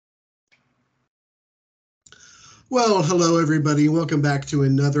Well, hello everybody. Welcome back to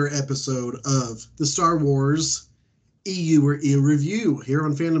another episode of the Star Wars EU or E review here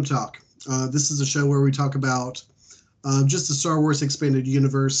on Fandom Talk. This is a show where we talk about just the Star Wars expanded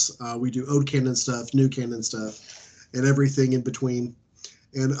universe. We do old canon stuff, new canon stuff, and everything in between.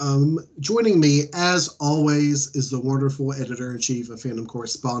 And joining me, as always, is the wonderful editor-in-chief of Fandom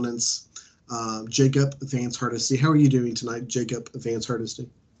Correspondence, Jacob Vance Hardesty. How are you doing tonight, Jacob Vance Hardesty?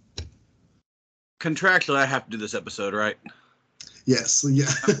 Contractually, I have to do this episode, right? Yes, yeah.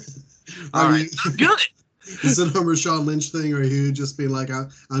 All right, I'm good. Is it a Rashawn Lynch thing, or are you just being like,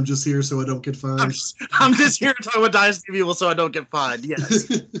 I'm just here so I don't get fined? I'm just here to talk about Dynasty people so I don't get fined. Yes,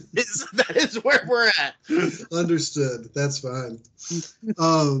 that is where we're at. Understood. That's fine.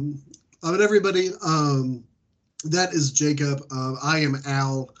 But everybody, that is Jacob. I am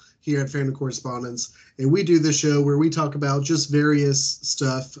Al here at Fandom Correspondence, and we do this show where we talk about just various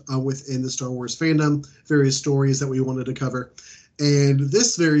stuff within the Star Wars fandom, various stories that we wanted to cover. And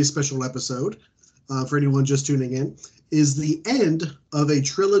this very special episode, for anyone just tuning in, is the end of a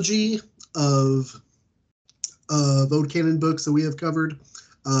trilogy of old canon books that we have covered.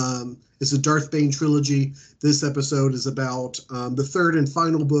 It's a Darth Bane trilogy. This episode is about the third and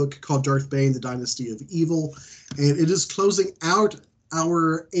final book called Darth Bane, the Dynasty of Evil. And it is closing out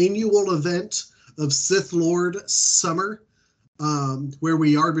our annual event of Sith Lord Summer, where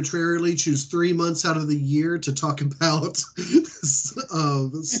we arbitrarily choose 3 months out of the year to talk about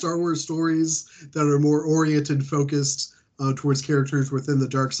Star Wars stories that are more oriented, focused towards characters within the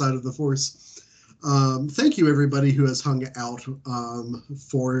dark side of the Force. Thank you, everybody who has hung out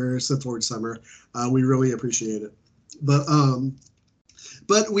for Sith Lord Summer. We really appreciate it.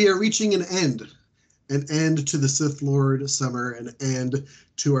 But we are reaching an end to the Sith Lord Summer, an end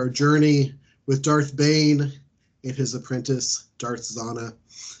to our journey with Darth Bane and his apprentice, Darth Zana.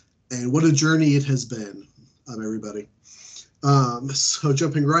 And what a journey it has been, everybody. So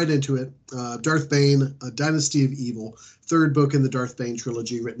jumping right into it, Darth Bane, A Dynasty of Evil, third book in the Darth Bane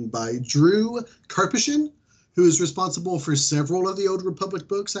trilogy, written by Drew Karpyshyn, who is responsible for several of the Old Republic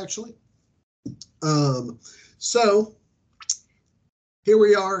books, actually. So here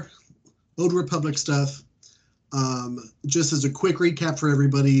we are, Old Republic stuff. Just as a quick recap for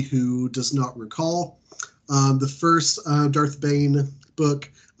everybody who does not recall, the first Darth Bane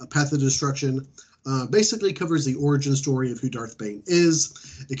book, Path of Destruction, basically covers the origin story of who Darth Bane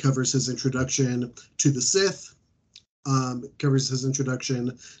is. It covers his introduction to the Sith. It covers his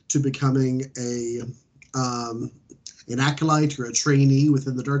introduction to becoming an acolyte or a trainee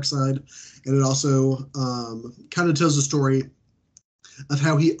within the dark side. And it also kind of tells the story of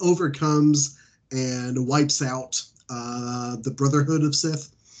how he overcomes and wipes out the Brotherhood of Sith,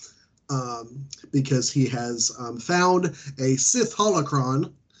 because he has found a Sith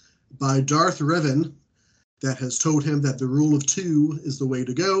holocron by Darth Revan that has told him that the rule of two is the way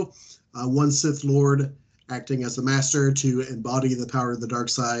to go. One Sith Lord acting as a master to embody the power of the dark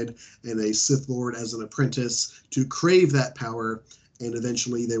side, and a Sith Lord as an apprentice to crave that power, and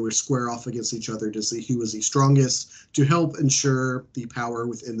eventually they were square off against each other to see who was the strongest to help ensure the power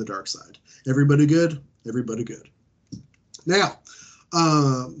within the dark side. Everybody good? Everybody good. Now,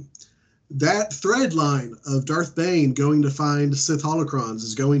 that thread line of Darth Bane going to find Sith holocrons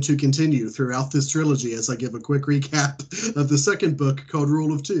is going to continue throughout this trilogy as I give a quick recap of the second book called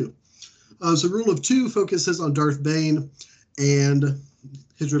Rule of Two. So Rule of Two focuses on Darth Bane and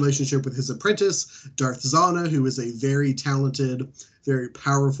his relationship with his apprentice, Darth Zana, who is a very talented, very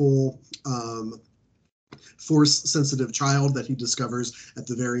powerful, Force-sensitive child that he discovers at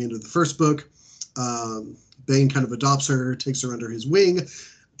the very end of the first book. Bane kind of adopts her, takes her under his wing,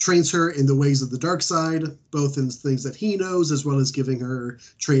 trains her in the ways of the dark side, both in things that he knows, as well as giving her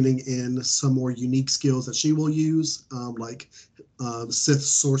training in some more unique skills that she will use, like Sith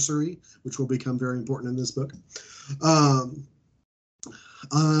sorcery, which will become very important in this book.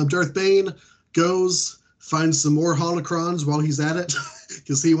 Darth Bane goes, finds some more holocrons while he's at it,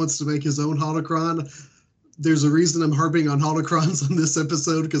 because he wants to make his own holocron. There's a reason I'm harping on holocrons on this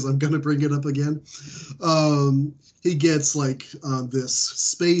episode, because I'm going to bring it up again. He gets like this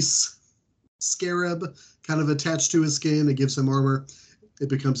space scarab kind of attached to his skin. It gives him armor. It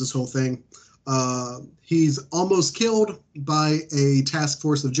becomes this whole thing. He's almost killed by a task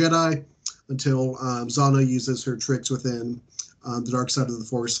force of Jedi until Zana uses her tricks within the dark side of the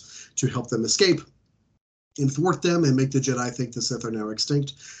Force to help them escape and thwart them and make the Jedi think the Sith are now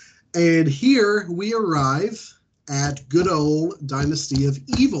extinct. And here we arrive at good old Dynasty of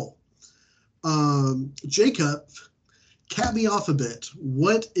Evil. Jacob, cap me off a bit.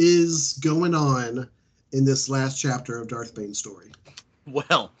 What is going on in this last chapter of Darth Bane's story?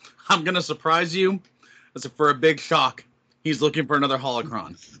 Well, I'm going to surprise you. So for a big shock, he's looking for another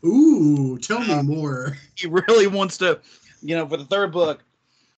holocron. Ooh, tell me more. He really wants to, for the third book,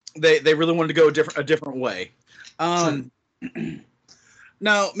 they really wanted to go a different way.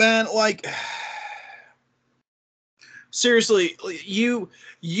 No, man, like seriously, you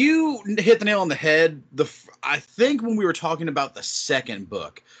hit the nail on the head. I think when we were talking about the second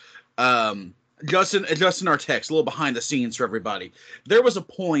book, Justin, adjusting our text, a little behind the scenes for everybody, there was a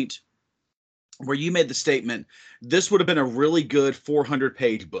point where you made the statement, this would have been a really good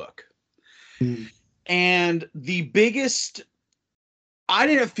 400-page book. And the biggest, I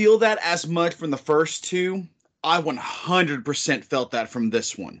didn't feel that as much from the first two. I 100% felt that from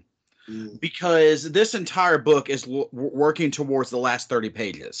this one. Because this entire book is working towards the last 30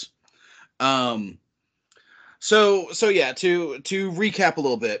 pages. So yeah, to recap a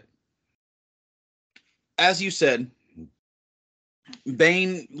little bit, as you said,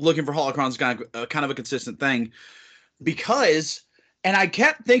 Bane looking for holocrons is kind of a consistent thing, because, and I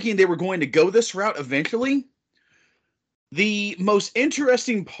kept thinking they were going to go this route eventually. The most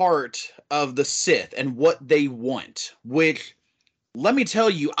interesting part of the Sith and what they want, which, let me tell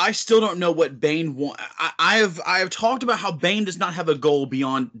you, I still don't know what Bane wants. I have talked about how Bane does not have a goal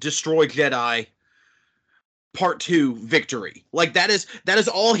beyond destroy Jedi Part 2 victory. Like, that is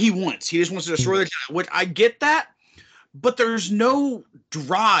all he wants. He just wants to destroy the Jedi, which I get that, but there's no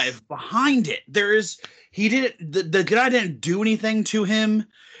drive behind it. The Jedi didn't do anything to him.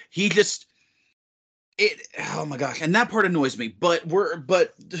 He just, oh my gosh, and that part annoys me. But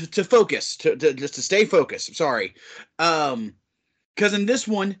to focus, just to stay focused. I'm sorry. Because in this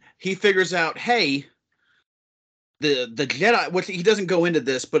one, he figures out, hey, the Jedi, which he doesn't go into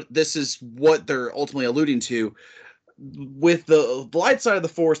this, but this is what they're ultimately alluding to. With the light side of the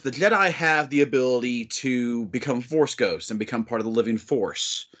Force, the Jedi have the ability to become Force ghosts and become part of the living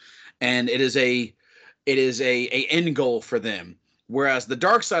Force, and it is a end goal for them. Whereas the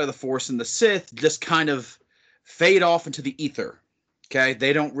dark side of the Force and the Sith just kind of fade off into the ether. Okay,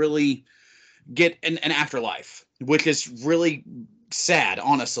 they don't really get an afterlife, which is really sad,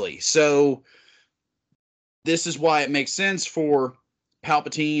 honestly. So this is why it makes sense for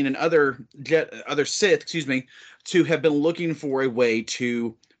Palpatine and other Sith, to have been looking for a way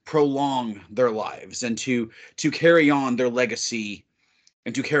to prolong their lives and to carry on their legacy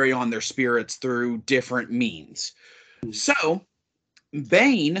and to carry on their spirits through different means. So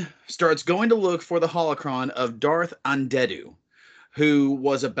Bane starts going to look for the holocron of Darth Andedu, who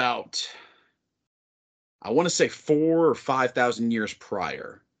was about, I want to say 4,000 or 5,000 years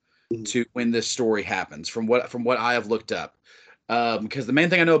prior to when this story happens, from what I have looked up. Because the main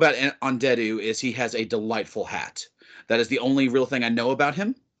thing I know about Andedu is he has a delightful hat. That is the only real thing I know about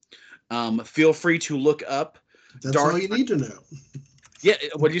him. Feel free to look up. That's all you need to know. Yeah,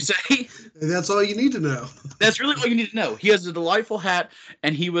 what did you say? That's all you need to know. That's really all you need to know. He has a delightful hat,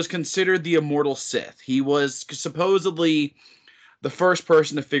 and he was considered the immortal Sith. He was supposedly the first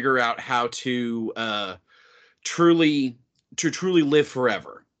person to figure out how to truly live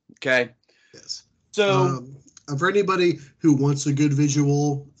forever. Okay. Yes. So for anybody who wants a good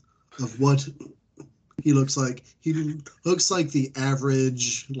visual of what he looks like the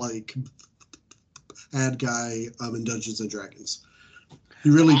average ad guy in Dungeons and Dragons. He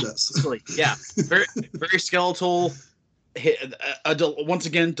really does. Yeah. Very, very skeletal. Once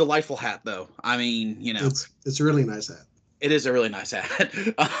again, delightful hat, though. I mean, it's a really nice hat. It is a really nice hat.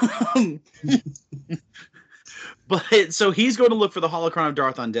 But so he's going to look for the holocron of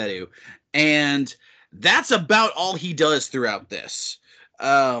Darth Andedu, and that's about all he does throughout this.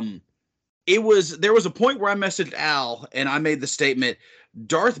 There was a point where I messaged Al and I made the statement,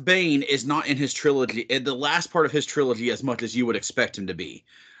 Darth Bane is not in his trilogy, in the last part of his trilogy, as much as you would expect him to be.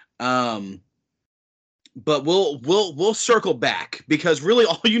 But we'll circle back, because really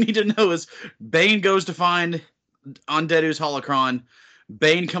all you need to know is Bane goes to find Andedu's holocron.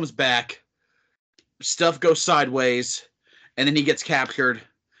 Bane comes back. Stuff goes sideways, and then he gets captured,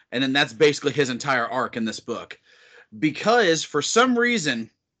 and then that's basically his entire arc in this book. Because for some reason,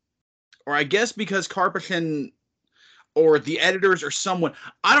 or I guess because Carpenter or the editors or someone,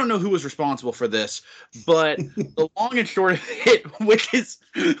 I don't know who was responsible for this, but the long and short of it, which is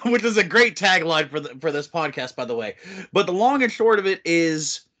a great tagline for this podcast, by the way, but the long and short of it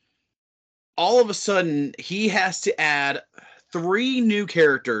is, all of a sudden he has to add 3 new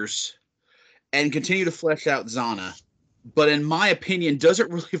characters and continue to flesh out Zana, but in my opinion,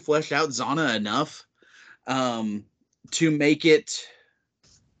 doesn't really flesh out Zana enough to make it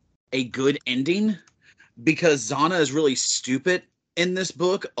a good ending, because Zana is really stupid in this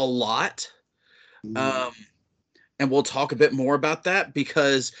book a lot. And and we'll talk a bit more about that,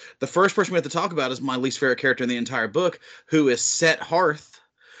 because the first person we have to talk about is my least favorite character in the entire book, who is Set Hearth,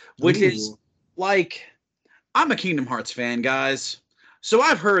 which is like, I'm a Kingdom Hearts fan, guys, so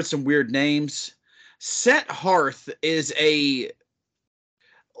I've heard some weird names. Set Hearth is it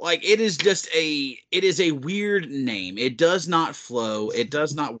is a weird name. It does not flow. It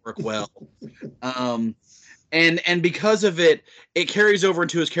does not work well. And because of it, it carries over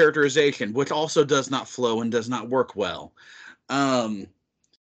into his characterization, which also does not flow and does not work well.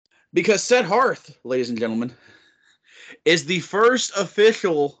 Because Set Hearth, ladies and gentlemen, is the first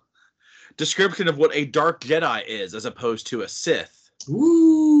official description of what a Dark Jedi is, as opposed to a Sith.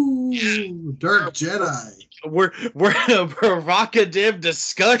 Ooh, Dark Jedi. We're provocative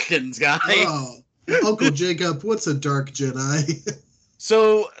discussions, guys. Oh, Uncle Jacob, what's a Dark Jedi?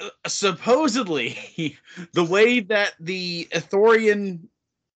 So, supposedly, the way that the Ithorian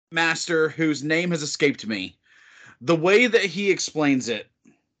master, whose name has escaped me, the way that he explains it,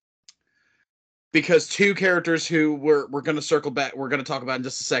 because two characters who we're going to circle back, we're going to talk about in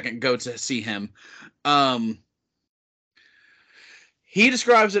just a second, go to see him. He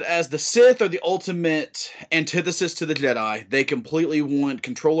describes it as the Sith are the ultimate antithesis to the Jedi. They completely want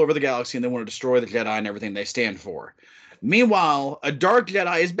control over the galaxy, and they want to destroy the Jedi and everything they stand for. Meanwhile, a Dark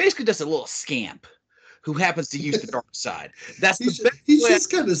Jedi is basically just a little scamp who happens to use the dark side. He's just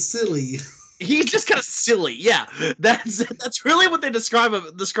kind of silly. He's just kind of silly. Yeah, that's really what they describe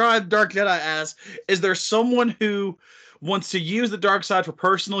Dark Jedi as. Is there someone who wants to use the dark side for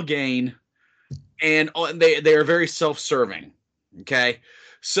personal gain, and they are very self-serving. Okay,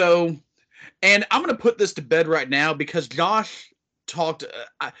 so, and I'm going to put this to bed right now, because Josh talked.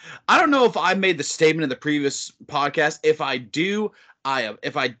 I don't know if I made the statement in the previous podcast. If I did, I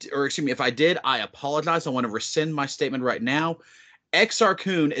apologize. I want to rescind my statement right now. Exar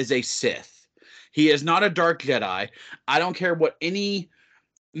Kun is a Sith. He is not a Dark Jedi. I don't care what any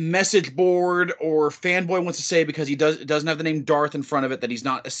message board or fanboy wants to say, because he doesn't have the name Darth in front of it, that he's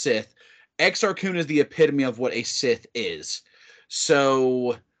not a Sith. Exar Kun is the epitome of what a Sith is.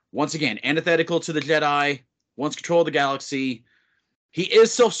 So, once again, antithetical to the Jedi, wants control of the galaxy. He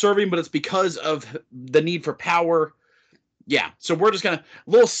is self-serving, but it's because of the need for power. Yeah, so we're just going to...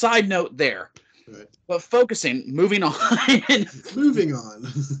 Little side note there. Right. But moving on. Moving on.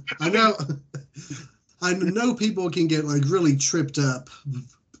 I know people can get like really tripped up.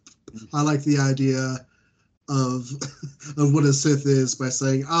 I like the idea of what a Sith is by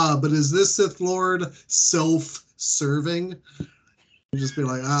saying, but is this Sith Lord self-serving? Just be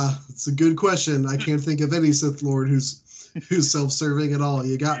like, it's a good question. I can't think of any Sith Lord who's self-serving at all.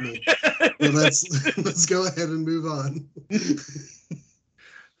 You got me. But let's go ahead and move on.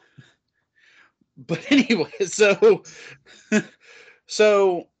 But anyway,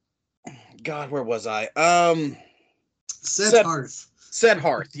 so God, where was I? Set Hearth. Set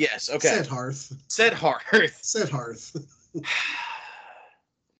Hearth, yes. Okay. Set Hearth. Set Hearth. Set Hearth.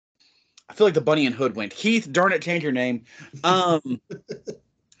 I feel like the Bunny and Hoodwinked. Keith, darn it, change your name.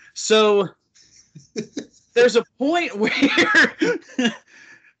 So there's a point where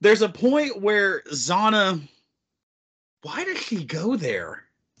Zana. Why did she go there?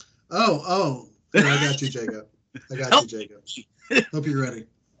 Oh. Yeah, I got you, Jacob. Hope you're ready.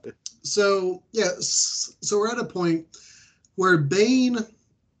 So, yeah, so we're at a point where Bane,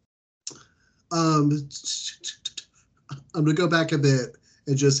 I'm going to go back a bit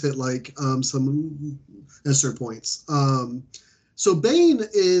and just hit like some insert points. So Bane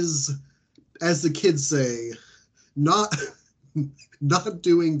is, as the kids say, not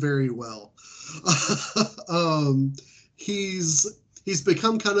doing very well. He's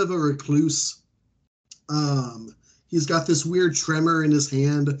become kind of a recluse. He's got this weird tremor in his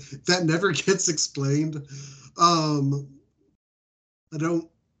hand that never gets explained. I don't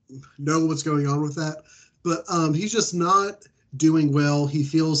know what's going on with that, but he's just not doing well. He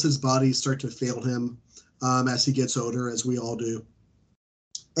feels his body start to fail him as he gets older, as we all do.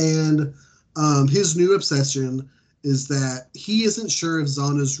 And his new obsession is that he isn't sure if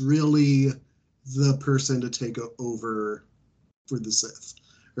Zana's really the person to take over for the Sith,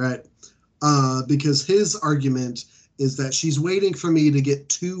 right? Because his argument is that she's waiting for me to get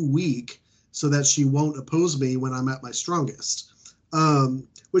too weak so that she won't oppose me when I'm at my strongest.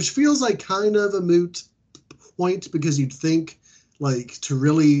 Which feels like kind of a moot point, because you'd think like to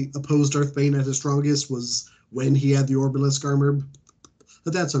really oppose Darth Bane at his strongest was when he had the Orbalisk armor,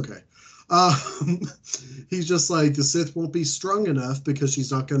 but that's okay. He's just like, the Sith won't be strong enough because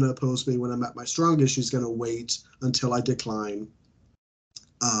she's not going to oppose me when I'm at my strongest. She's going to wait until I decline,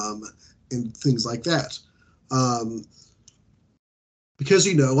 and things like that. Because,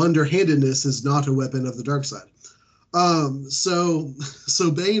 underhandedness is not a weapon of the dark side. So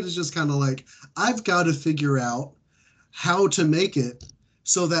Bane is just kind of like, I've got to figure out how to make it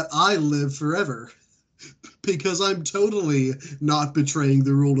so that I live forever, because I'm totally not betraying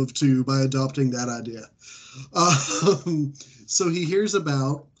the rule of two by adopting that idea. Um, so he hears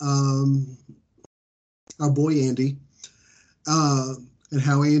about our boy Andy, and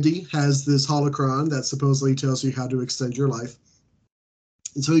how Andy has this holocron that supposedly tells you how to extend your life.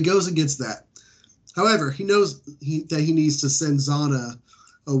 And so he goes and gets that. However, he knows that he needs to send Zana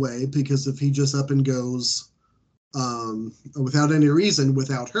away, because if he just up and goes without any reason,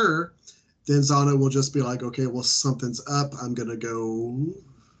 without her, then Zana will just be like, okay, well, something's up. I'm going to go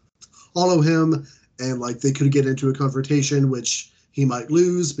follow him. And like they could get into a confrontation, which he might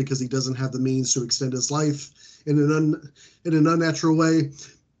lose because he doesn't have the means to extend his life in an unnatural way.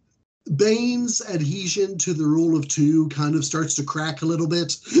 Bane's adhesion to the rule of two kind of starts to crack a little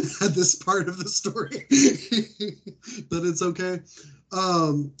bit at this part of the story, but it's okay.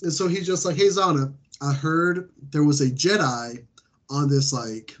 And so he's just like, hey, Zana, I heard there was a Jedi on this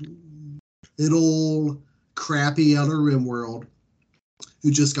like little crappy Outer Rim world who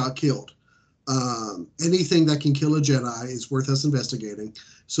just got killed. Anything that can kill a Jedi is worth us investigating.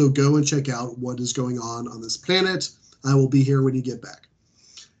 So go and check out what is going on this planet. I will be here when you get back.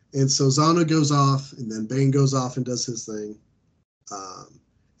 And so Zana goes off, and then Bane goes off and does his thing.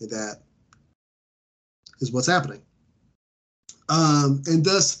 And that is what's happening. And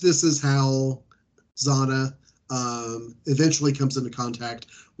thus, this is how Zana eventually comes into contact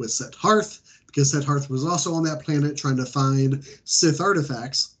with Set Hearth, because Set Hearth was also on that planet trying to find Sith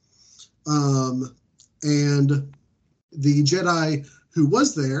artifacts. And the Jedi who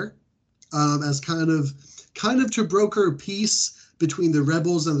was there, as kind of to broker peace between the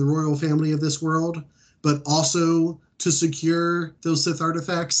rebels and the royal family of this world, but also to secure those Sith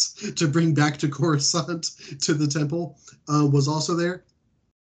artifacts to bring back to Coruscant, to the temple, was also there.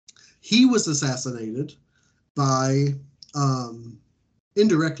 He was assassinated by,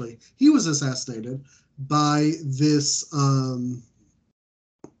 indirectly, he was assassinated by this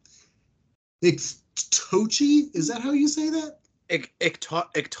Iktochi? Is that how you say that?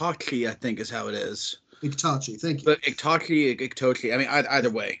 Iktochi, I think, is how it is. Iktochi, thank you. But Iktochi, I mean, either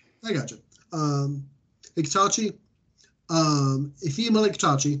way. I got you. Iktochi, a female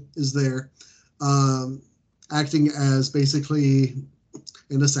Iktochi is there, acting as basically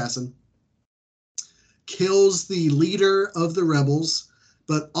an assassin. Kills the leader of the rebels,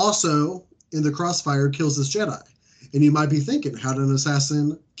 but also in the crossfire kills this Jedi. And you might be thinking, how did an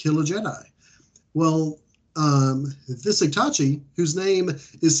assassin kill a Jedi? Well, this Iktochi, whose name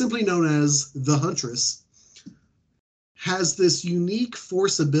is simply known as the Huntress, has this unique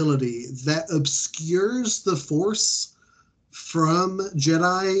force ability that obscures the force from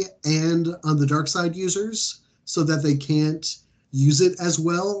Jedi and on the dark side users, so that they can't use it as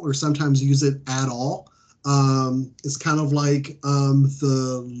well, or sometimes use it at all. It's kind of like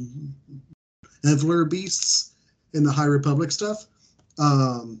the Evler beasts in the High Republic stuff.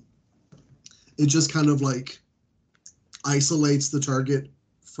 It just kind of like isolates the target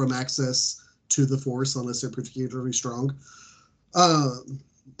from access to the force unless they're particularly strong.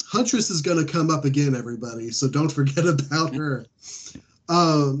 Huntress is going to come up again, everybody, so don't forget about her.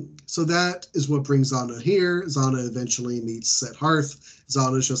 So that is what brings Zana here. Zana eventually meets Set Hearth.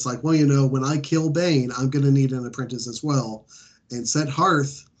 Zana's just like, well, you know, when I kill Bane, I'm going to need an apprentice as well. And Set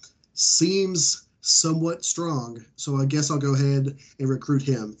Hearth seems somewhat strong, so I guess I'll go ahead and recruit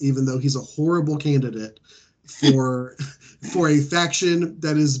him, even though he's a horrible candidate for a faction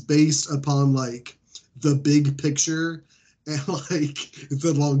that is based upon like the big picture and like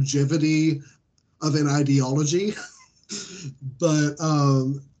the longevity of an ideology. But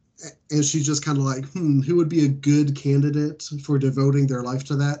and she's just kind of like, who would be a good candidate for devoting their life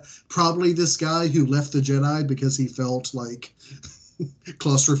to that? Probably this guy who left the Jedi because he felt like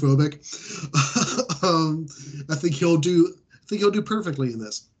claustrophobic. I think he'll do perfectly in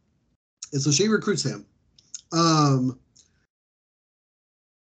this. And so she recruits him.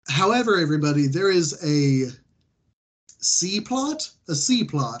 However, everybody, there is a C plot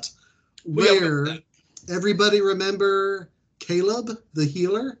where everybody remember Caleb, the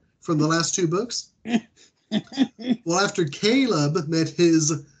healer from the last two books? Well, after Caleb met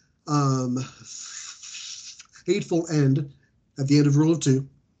his hateful end at the end of Rule of Two,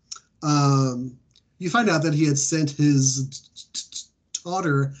 you find out that he had sent his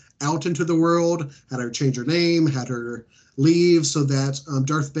daughter out into the world, had her change her name, had her leave so that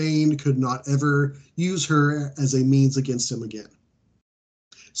Darth Bane could not ever use her as a means against him again.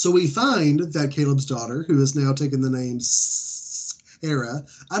 So we find that Caleb's daughter, who has now taken the name Sarah,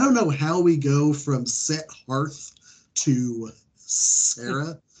 I don't know how we go from Set Hearth to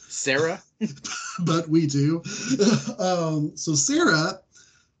Sarah. Sarah? But we do. So Sarah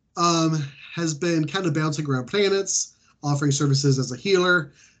has been kind of bouncing around planets, offering services as a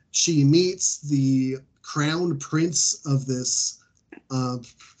healer. She meets the crown prince of this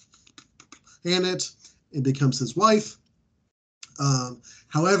planet and becomes his wife.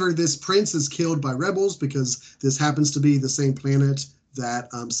 However, this prince is killed by rebels because this happens to be the same planet that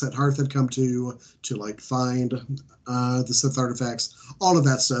Seth Hearth had come to like find the Sith artifacts, all of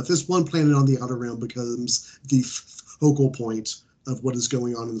that stuff. This one planet on the Outer Rim becomes the focal point of what is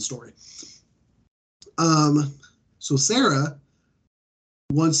going on in the story. So Sarah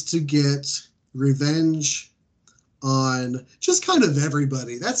wants to get revenge on just kind of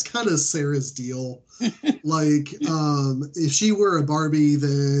everybody. That's kind of Sarah's deal. Like, if she were a Barbie,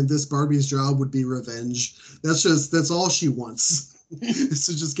 then this Barbie's job would be revenge. That's all she wants. Is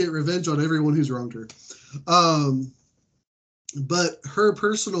to just get revenge on everyone who's wronged her. But her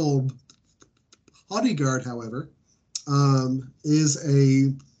personal bodyguard, however, is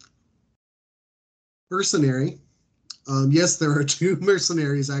a mercenary. Yes, there are 2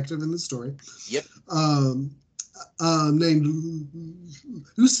 mercenaries active in the story. Yep. Named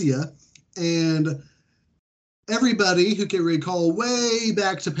Usia, and everybody who can recall way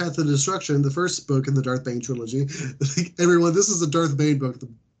back to Path of Destruction, the first book in the Darth Bane trilogy. Everyone, this is a Darth Bane book,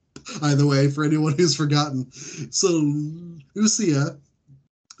 by the way, for anyone who's forgotten. So Usia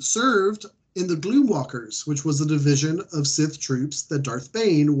served in the Gloomwalkers, which was a division of Sith troops that Darth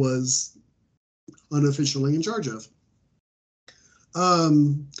Bane was unofficially in charge of.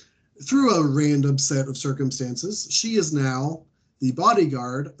 Through a random set of circumstances, she is now the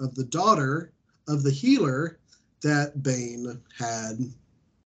bodyguard of the daughter of the healer that Bane had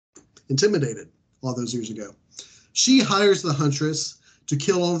intimidated all those years ago. She hires the Huntress to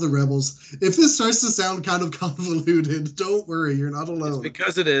kill all of the rebels. If this starts to sound kind of convoluted, don't worry, you're not alone. It's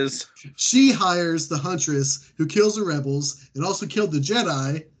because it is. She hires the Huntress, who kills the rebels and also killed the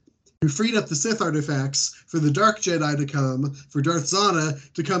Jedi, who freed up the Sith artifacts for the Dark Jedi to come, for Darth Zana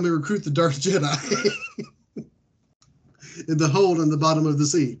to come and recruit the Dark Jedi in the hold on the bottom of the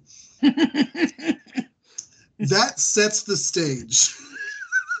sea. That sets the stage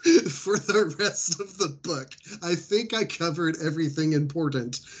for the rest of the book. I think I covered everything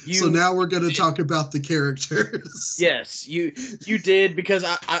important. So now we're going to talk about the characters. Yes, you did, because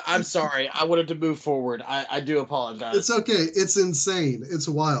I'm sorry. I wanted to move forward. I do apologize. It's okay. It's insane. It's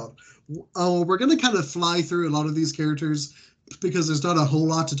wild. We're going to kind of fly through a lot of these characters because there's not a whole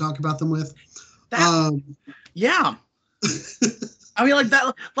lot to talk about them with. Yeah. I mean, like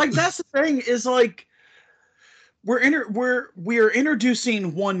that. Like that's the thing is like we are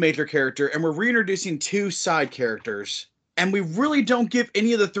introducing one major character and we're reintroducing 2 side characters, and we really don't give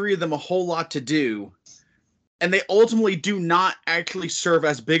any of the 3 of them a whole lot to do, and they ultimately do not actually serve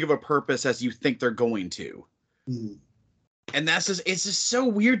as big of a purpose as you think they're going to. Mm. And it's just so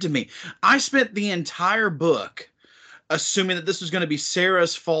weird to me. I spent the entire book assuming that this was going to be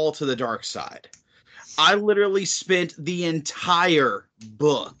Sarah's fall to the dark side. I literally spent the entire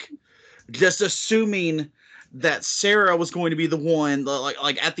book just assuming that Sarah was going to be the one,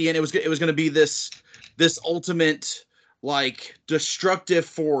 like at the end, it was going to be this ultimate like destructive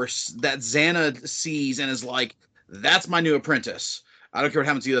force that Xana sees and is like, that's my new apprentice. I don't care what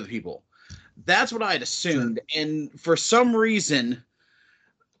happens to the other people. That's what I had assumed. Sure. And for some reason,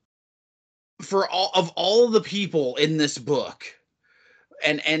 for all of the people in this book,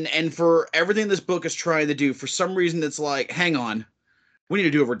 and for everything this book is trying to do, for some reason it's like, hang on, we need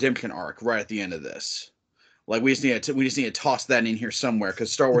to do a redemption arc right at the end of this. Like we just need to toss that in here somewhere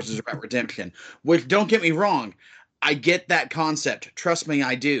because Star Wars is about redemption. Which, don't get me wrong, I get that concept. Trust me,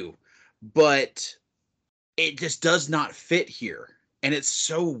 I do. But it just does not fit here. And it's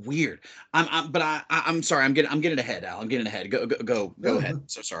so weird. I'm sorry. I'm getting ahead, Al. I'm getting ahead. Go ahead.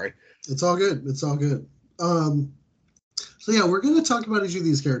 So sorry. It's all good. It's all good. So yeah, we're going to talk about each of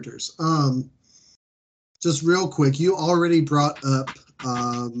these characters. Just real quick, you already brought up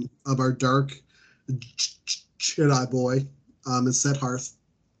our dark Jedi boy, is Seth Hearth.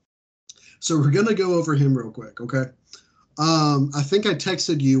 So we're going to go over him real quick, okay? I think I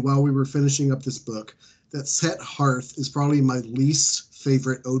texted you while we were finishing up this book that Seth Hearth is probably my least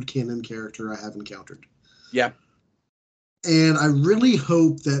favorite Ode Canon character I have encountered. Yeah. And I really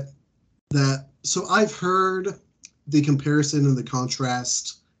hope that so I've heard the comparison and the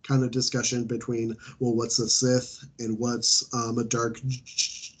contrast kind of discussion between, well, what's a Sith and what's a dark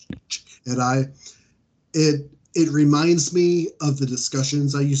Jedi. It reminds me of the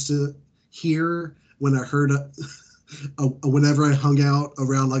discussions I used to hear when I heard whenever I hung out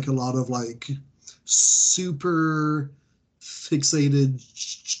around like a lot of like super fixated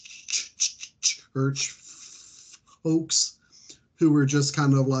church folks who were just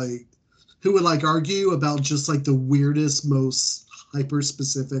kind of like, who would like argue about just like the weirdest, most hyper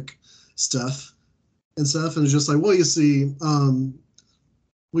specific stuff and stuff. And it's just like, well, you see,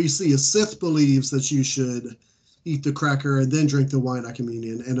 a Sith believes that you should eat the cracker and then drink the wine at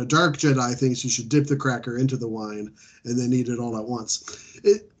communion, and a dark Jedi thinks you should dip the cracker into the wine and then eat it all at once.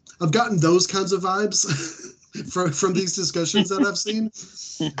 I've gotten those kinds of vibes from these discussions that I've seen,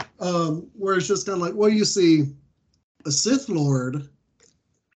 where it's just kind of like, well, you see, a Sith Lord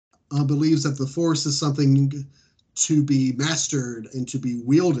believes that the Force is something to be mastered and to be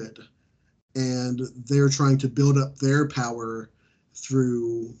wielded, and they're trying to build up their power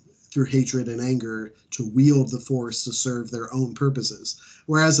through hatred and anger to wield the Force to serve their own purposes.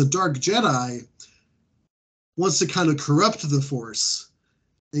 Whereas a dark Jedi wants to kind of corrupt the Force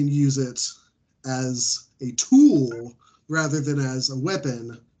and use it as a tool rather than as a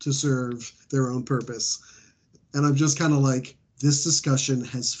weapon to serve their own purpose. And I'm just kind of like, this discussion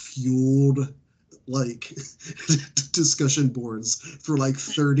has fueled like discussion boards for like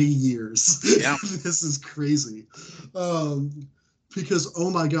 30 years. Yeah. This is crazy. Because, oh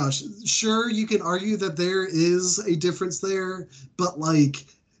my gosh, sure, you can argue that there is a difference there, but like,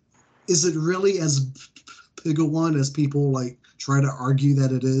 is it really as big a one as people like try to argue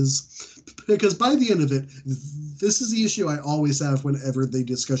that it is? Because by the end of it, this is the issue I always have whenever the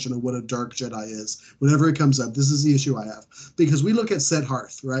discussion of what a dark Jedi is. Whenever it comes up, this is the issue I have. Because we look at Set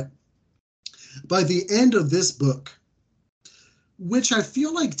Hearth, right? By the end of this book, which I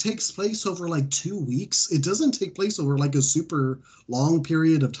feel like takes place over like 2 weeks. It doesn't take place over like a super long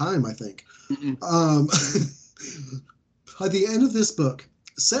period of time, I think. By the end of this book,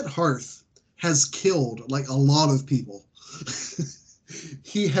 Set Hearth has killed like a lot of people.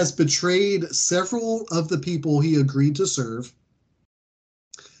 He has betrayed several of the people he agreed to serve.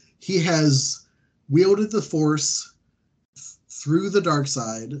 He has wielded the Force through the dark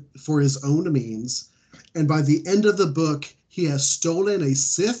side for his own means. And by the end of the book, he has stolen a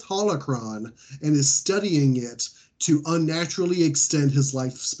Sith holocron and is studying it to unnaturally extend his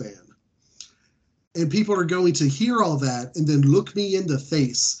lifespan. And people are going to hear all that and then look me in the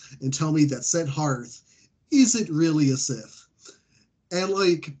face and tell me that Set Hearth isn't really a Sith. And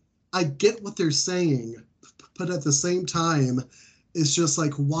like, I get what they're saying, but at the same time, it's just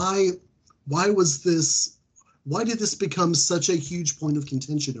like, why did this become such a huge point of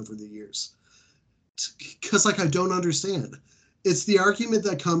contention over the years? Because like, I don't understand. It's the argument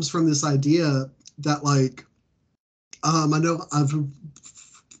that comes from this idea that like, I know I've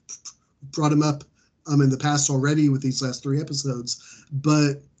brought him up in the past already with these last 3 episodes,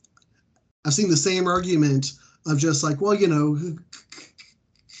 but I've seen the same argument of just like, well, you know,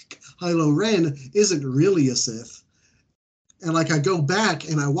 Kylo Ren isn't really a Sith. And like, I go back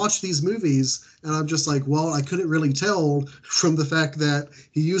and I watch these movies and I'm just like, well, I couldn't really tell from the fact that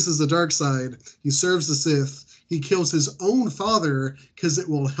he uses the dark side, he serves the Sith, he kills his own father because it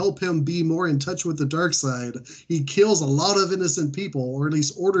will help him be more in touch with the dark side. He kills a lot of innocent people, or at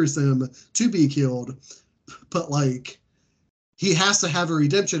least orders them to be killed. But like, he has to have a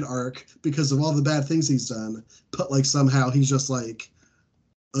redemption arc because of all the bad things he's done. But like, somehow he's just like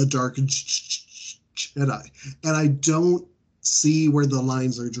a dark Jedi. And I don't see where the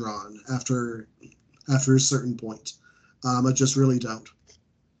lines are drawn after a certain point. I just really don't.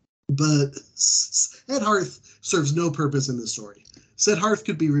 But Set Hearth serves no purpose in this story. Set Hearth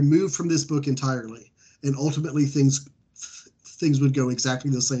could be removed from this book entirely, and ultimately things would go exactly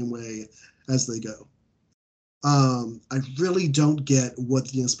the same way as they go. I really don't get what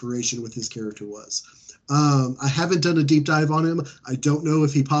the inspiration with his character was. I haven't done a deep dive on him. I don't know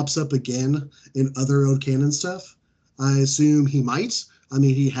if he pops up again in other old canon stuff. I assume he might. I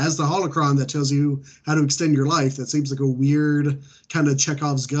mean, he has the holocron that tells you how to extend your life. That seems like a weird kind of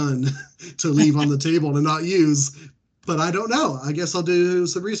Chekhov's gun to leave on the table and not use. But I don't know. I guess I'll do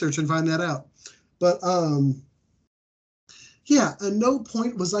some research and find that out. But yeah, at no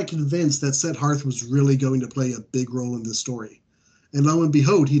point was I convinced that Set Hearth was really going to play a big role in this story. And lo and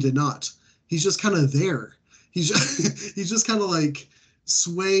behold, he did not. He's just kind of there. He's just kind of like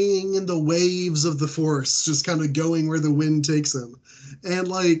swaying in the waves of the Force, just kind of going where the wind takes him. And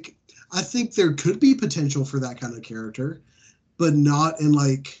like, I think there could be potential for that kind of character, but not in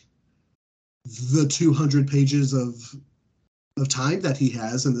like the 200 pages of time that he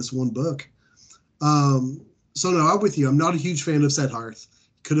has in this one book. So no, I'm with you. I'm not a huge fan of Set Hearth.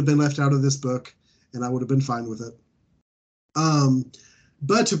 Could have been left out of this book, and I would have been fine with it.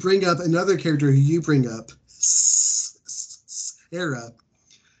 But to bring up another character who you bring up,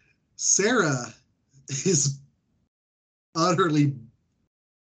 Sarah is utterly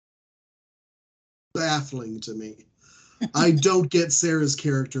baffling to me. I don't get Sarah's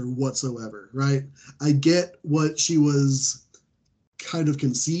character whatsoever, right? I get what she was kind of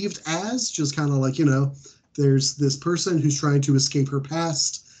conceived as, just kind of like, there's this person who's trying to escape her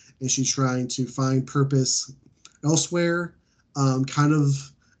past and she's trying to find purpose elsewhere. Kind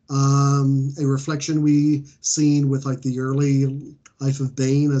of a reflection we seen with like the early life of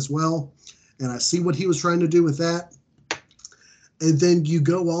Bane as well. And I see what he was trying to do with that. And then you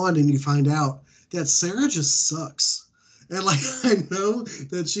go on and you find out that Sarah just sucks. And like, I know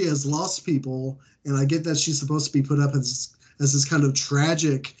that she has lost people, and I get that she's supposed to be put up as this kind of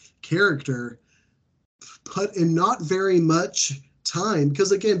tragic character, but in not very much time,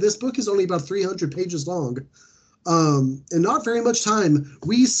 because again, this book is only about 300 pages long. In not very much time,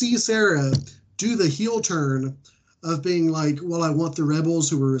 we see Sarah do the heel turn of being like, well, I want the rebels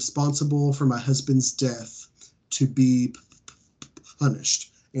who were responsible for my husband's death to be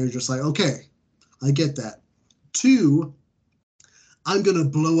punished. And you're just like, okay, I get that. 2, I'm going to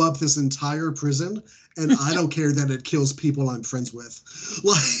blow up this entire prison, and I don't care that it kills people I'm friends with.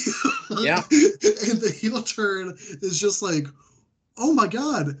 Like, yeah. And the heel turn is just like, oh my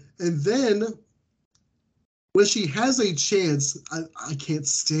God. And then when she has a chance, I can't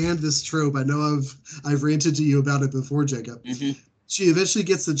stand this trope. I know I've ranted to you about it before, Jacob. Mm-hmm. She eventually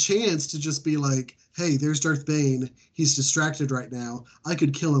gets the chance to just be like, hey, there's Darth Bane. He's distracted right now. I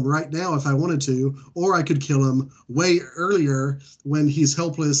could kill him right now if I wanted to, or I could kill him way earlier when he's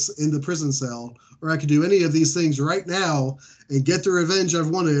helpless in the prison cell, or I could do any of these things right now and get the revenge I've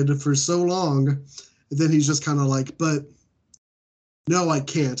wanted for so long. And then he's just kind of like, but no, I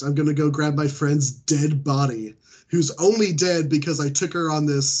can't. I'm going to go grab my friend's dead body, who's only dead because I took her on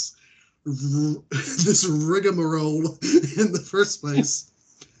this rigmarole in the first place,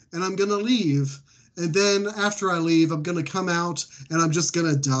 and I'm gonna leave, and then after I leave I'm gonna come out and I'm just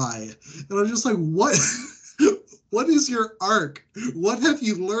gonna die. And I'm just like, what what is your arc? What have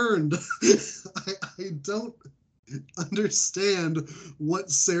you learned? I don't understand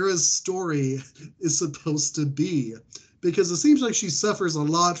what Sarah's story is supposed to be, because it seems like she suffers a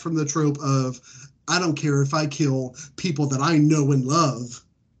lot from the trope of, I don't care if I kill people that I know and love,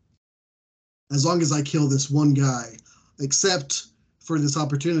 as long as I kill this one guy, except for this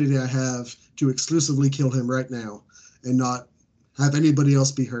opportunity I have to exclusively kill him right now and not have anybody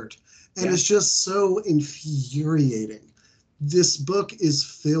else be hurt. And It's just so infuriating. This book is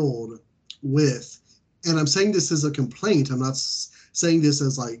filled with, and I'm saying this as a complaint, I'm not saying this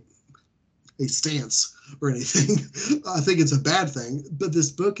as like a stance or anything. I think it's a bad thing, but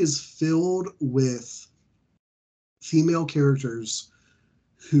this book is filled with female characters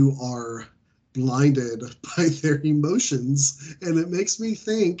who are blinded by their emotions, and it makes me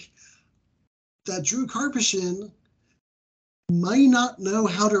think that Drew Karpyshyn might not know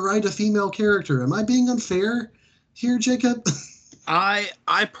how to write a female character. Am I being unfair here, Jacob? I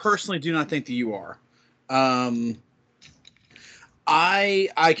personally do not think that you are.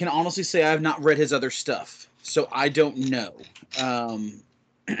 I can honestly say I have not read his other stuff, so I don't know.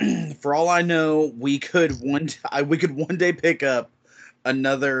 For all I know, we could one day pick up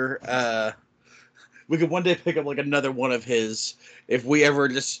another. We could one day pick up like another one of his if we ever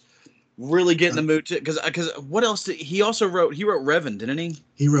just really get in the mood to, because what else did he also wrote? He wrote Revan, didn't he?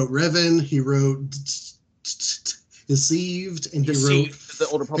 He wrote Revan. He wrote Deceived, and he wrote the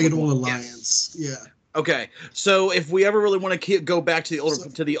Old Republic Fatal Alliance. Yes. Yeah. Okay, so if we ever really want to go back to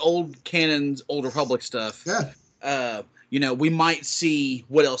the old Canon's Old Republic stuff, we might see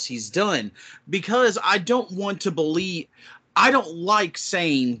what else he's done, because I don't want to believe. I don't like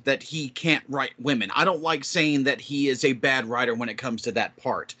saying that he can't write women. I don't like saying that he is a bad writer when it comes to that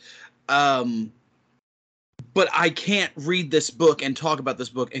part. But I can't read this book and talk about this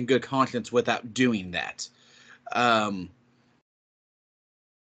book in good conscience without doing that.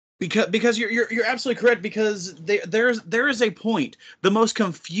 Because you're absolutely correct, because there is a point. The most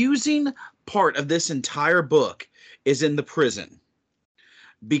confusing part of this entire book is in the prison,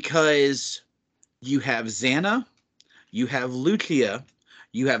 because you have Xana, you have Lucia,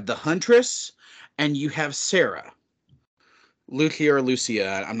 you have the Huntress, and you have Sarah. Lucia or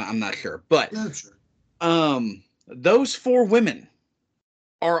Lucia, I'm not sure, but yeah, sure. Those 4 women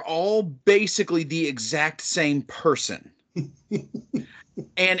are all basically the exact same person.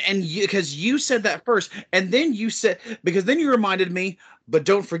 and you, because you said that first, and then you said, because then you reminded me, but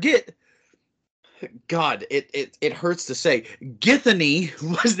don't forget, God, it hurts to say, Githany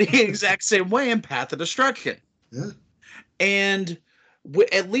was the exact same way in Path of Destruction. Yeah. And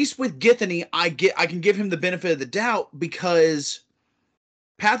at least with Githany, I can give him the benefit of the doubt, because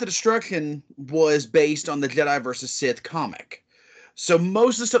Path of Destruction was based on the Jedi versus Sith comic. So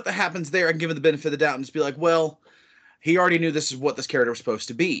most of the stuff that happens there, I can give it the benefit of the doubt and just be like, well, he already knew this is what this character was supposed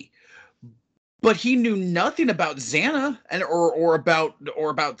to be. But he knew nothing about Xana or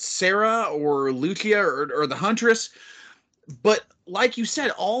about Sarah or Lucia or the Huntress. But like you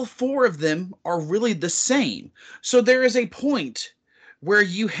said, all four of them are really the same. So there is a point where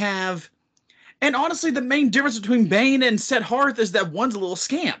you have, and honestly, the main difference between Bane and Set Hearth is that one's a little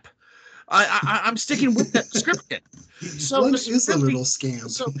scamp. I'm sticking with that description. So one is a little scamp.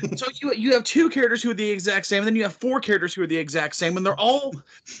 So you have two characters who are the exact same, and then you have four characters who are the exact same, and they're all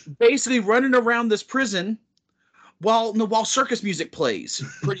basically running around this prison while circus music plays,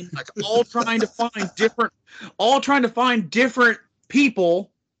 pretty much, all trying to find different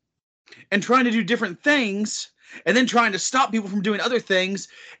people and trying to do different things, and then trying to stop people from doing other things.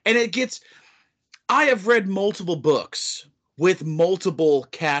 And I have read multiple books with multiple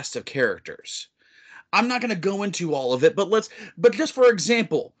cast of characters. I'm not going to go into all of it, but just for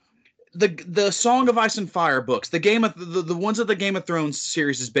example, the Song of Ice and Fire books, the ones that the Game of Thrones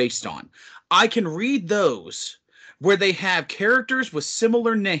series is based on, I can read those where they have characters with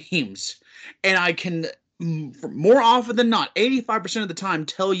similar names, and I can, more often than not, 85% of the time,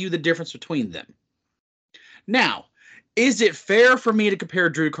 tell you the difference between them. Now, is it fair for me to compare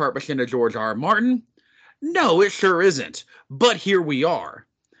Drew Cartman to George R. R. Martin? No, it sure isn't. But here we are.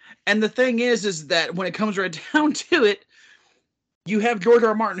 And the thing is that when it comes right down to it, you have George R.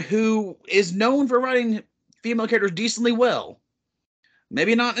 R. Martin, who is known for writing female characters decently well.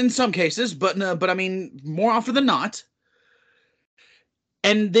 Maybe not in some cases, but I mean, more often than not.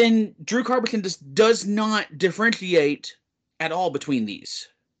 And then Drew Cartman just does not differentiate at all between these.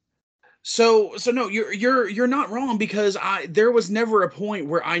 So no, you're not wrong, because there was never a point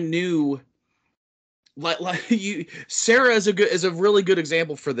where I knew. Sarah is a really good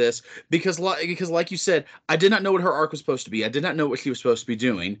example for this, because like you said, I did not know what her arc was supposed to be. I did not know what she was supposed to be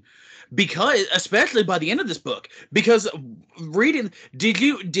doing, because especially by the end of this book, because reading, did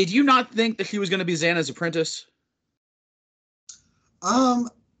you not think that she was going to be Xana's apprentice?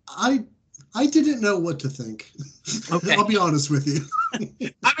 I didn't know what to think. Okay. I'll be honest with you.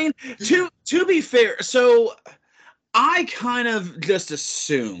 I mean, to be fair, so I kind of just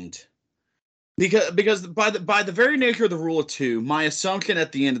assumed, because by the very nature of the rule of two, my assumption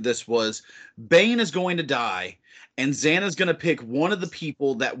at the end of this was Bane is going to die, and Xana's going to pick one of the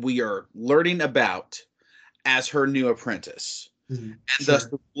people that we are learning about as her new apprentice, and thus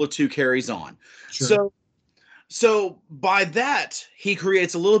the rule of two carries on. Sure. So by that, he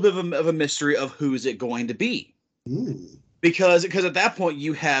creates a little bit of a mystery of who's it going to be. Because at that point,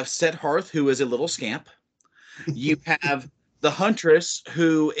 you have Set Hearth, who is a little scamp. You have the Huntress,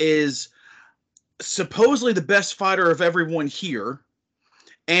 who is supposedly the best fighter of everyone here,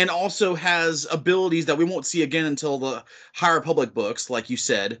 and also has abilities that we won't see again until the High Republic books, like you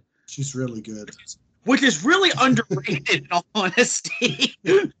said. She's really good. Which is really underrated, in all honesty.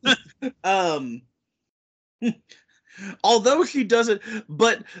 Although she doesn't,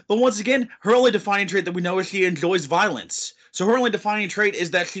 but once again, her only defining trait that we know is she enjoys violence. So her only defining trait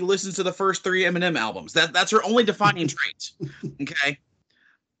is that she listens to the first 3 Eminem albums. That's her only defining trait. Okay?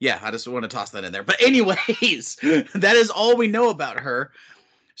 Yeah, I just want to toss that in there. But anyways, that is all we know about her.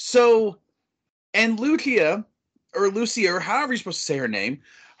 So, and Lucia, or however you're supposed to say her name,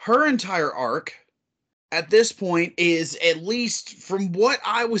 her entire arc at this point is, at least from what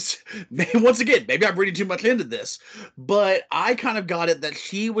I was, once again, maybe I'm reading too much into this, but I kind of got it that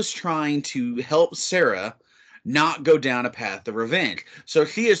she was trying to help Sarah not go down a path of revenge. So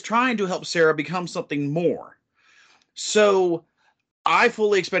she is trying to help Sarah become something more. So I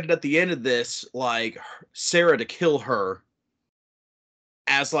fully expected at the end of this, like, Sarah to kill her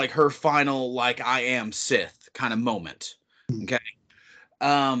as like her final, like, I am Sith kind of moment. Okay.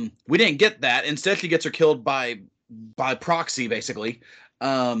 We didn't get that. Instead, she gets her killed by proxy, basically.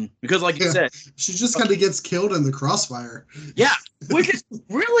 Because like you said, she just kind of gets killed in the crossfire. Yeah, which is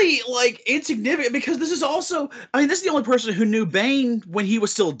really like insignificant, because this is also, I mean, this is the only person who knew Bane when he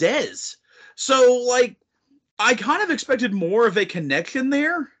was still Dez. So like, I kind of expected more of a connection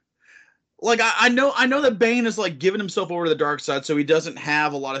there. Like, I know that Bane is like giving himself over to the dark side, so he doesn't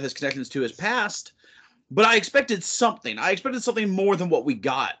have a lot of his connections to his past. But I expected something. I expected something more than what we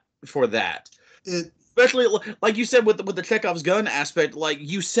got for that. Especially, like you said, with the Chekhov's gun aspect, like,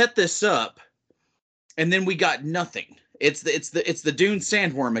 you set this up, and then we got nothing. It's the Dune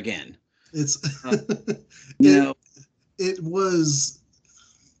sandworm again. It's you know, it was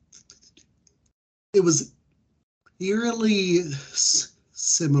eerily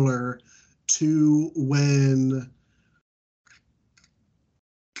similar to when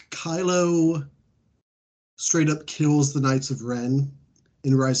Kylo straight up kills the Knights of Ren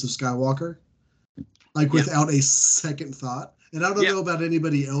in Rise of Skywalker, like without a second thought. And I don't know about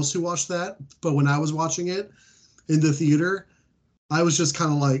anybody else who watched that, but when I was watching it in the theater, I was just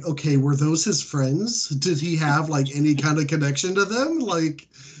kind of like, okay, were those his friends? Did he have like any kind of connection to them? Like,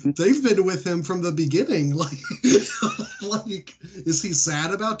 they've been with him from the beginning. Like, like, is he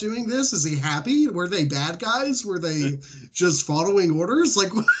sad about doing this? Is he happy? Were they bad guys? Were they just following orders?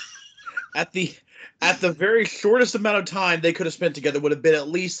 Like, at the very shortest amount of time they could have spent together would have been at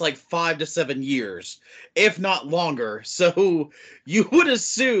least like 5 to 7 years, if not longer. So you would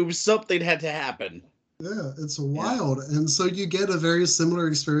assume something had to happen. Yeah, it's wild. Yeah. And so you get a very similar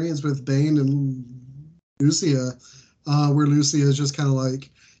experience with Bane and Lucia, where Lucia is just kind of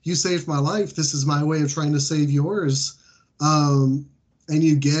like, you saved my life. This is my way of trying to save yours. And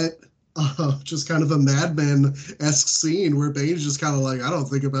you get just kind of a madman-esque scene where Bane's just kind of like, I don't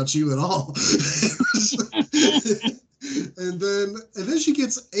think about you at all. And then she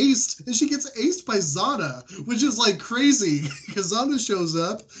gets aced, and she gets aced by Zana, which is like crazy because Zana shows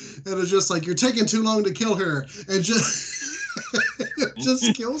up and is just like, you're taking too long to kill her, and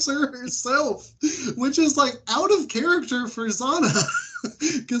just kills her herself, which is like out of character for Zana,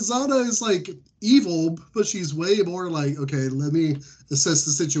 because Zana is like evil, but she's way more like, okay, let me assess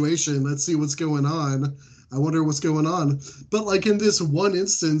the situation, let's see what's going on. I wonder what's going on. But like in this one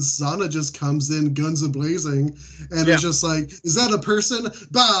instance, Zana just comes in guns a-blazing and is just like, is that a person?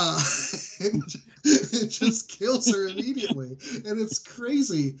 Bah! And it just kills her immediately. And it's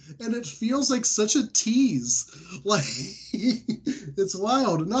crazy. And it feels like such a tease. Like, it's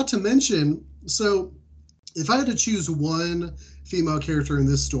wild. Not to mention, so if I had to choose one female character in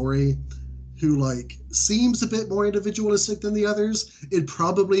this story who like seems a bit more individualistic than the others, it'd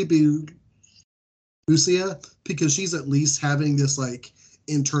probably be Lucia, because she's at least having this like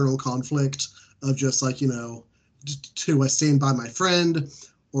internal conflict of just like, you know, do I stand by my friend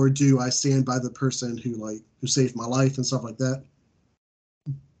or do I stand by the person who saved my life and stuff like that.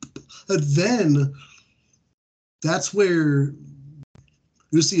 But then that's where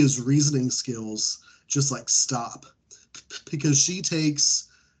Lucia's reasoning skills just like stop, because she takes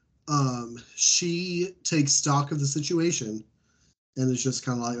stock of the situation and it's just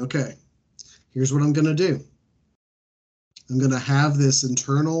kind of like, okay, here's what I'm going to do. I'm going to have this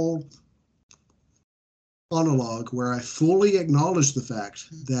internal monologue where I fully acknowledge the fact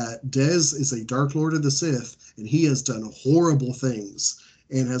that Dez is a Dark Lord of the Sith and he has done horrible things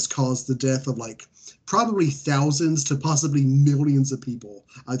and has caused the death of like probably thousands to possibly millions of people,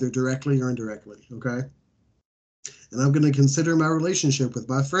 either directly or indirectly, okay? And I'm going to consider my relationship with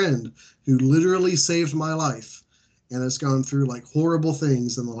my friend who literally saved my life and has gone through like horrible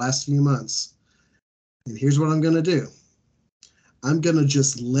things in the last few months. And here's what I'm going to do. I'm going to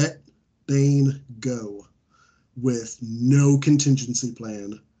just let Bane go with no contingency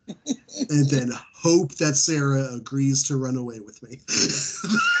plan and then hope that Sarah agrees to run away with me.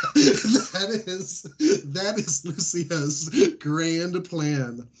 that is Lucia's grand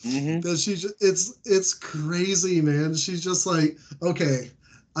plan. Mm-hmm. That it's crazy, man. She's just like, okay,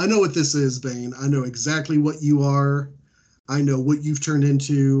 I know what this is, Bane. I know exactly what you are. I know what you've turned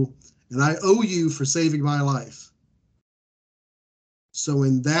into. And I owe you for saving my life. So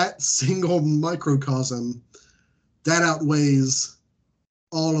in that single microcosm, that outweighs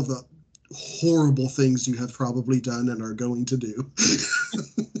all of the horrible things you have probably done and are going to do.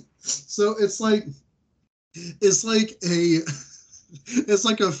 So it's like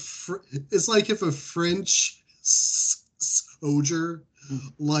if a French soldier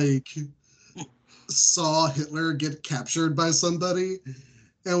like saw Hitler get captured by somebody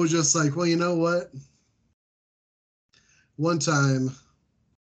and was just like, well, you know what? One time,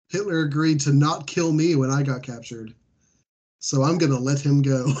 Hitler agreed to not kill me when I got captured. So I'm going to let him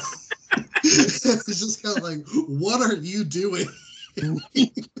go. It's just kind of like, what are you doing?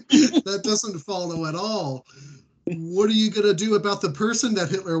 That doesn't follow at all. What are you going to do about the person that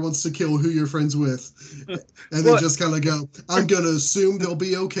Hitler wants to kill who you're friends with? And then just kind of go, I'm going to assume they'll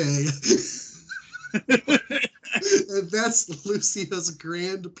be okay. And that's Lucia's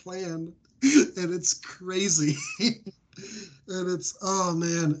grand plan. And it's crazy. And it's, oh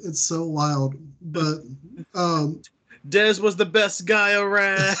man, it's so wild. But Dez was the best guy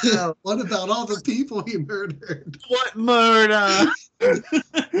around. What about all the people he murdered? What murder?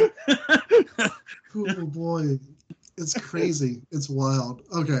 Oh boy, it's crazy. It's wild.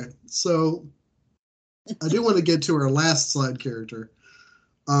 Okay, so I do want to get to our last slide character,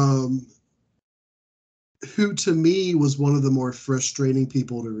 who to me was one of the more frustrating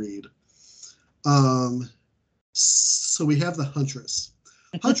people to read. So we have the Huntress.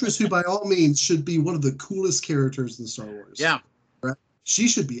 Huntress, who by all means should be one of the coolest characters in Star Wars. Yeah. Right? She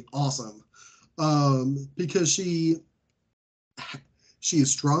should be awesome. Because she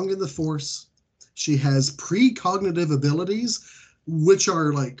is strong in the Force. She has precognitive abilities, which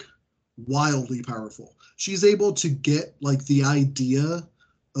are like wildly powerful. She's able to get like the idea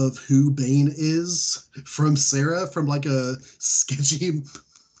of who Bane is from Sarah, from like a sketchy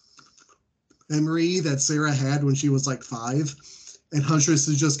memory that Sarah had when she was like 5. And Huntress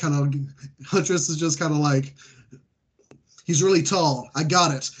is just kind of like, he's really tall. I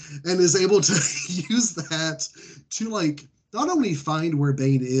got it. And is able to use that to like not only find where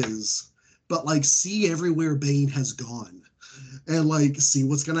Bane is, but like see everywhere Bane has gone. And like see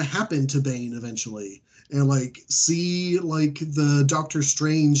what's gonna happen to Bane eventually. And like see like the Doctor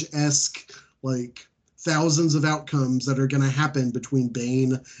Strange-esque like thousands of outcomes that are gonna happen between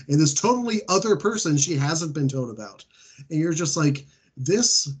Bane and this totally other person she hasn't been told about. And you're just like,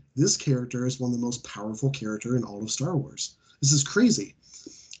 this character is one of the most powerful character in all of Star Wars. This is crazy.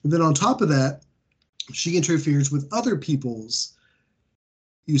 And then on top of that, she interferes with other people's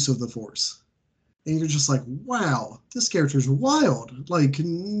use of the Force. And you're just like, wow, this character's wild. Like,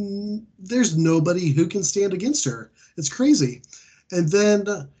 there's nobody who can stand against her. It's crazy. And then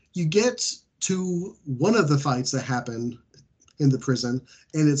you get to one of the fights that happen in the prison,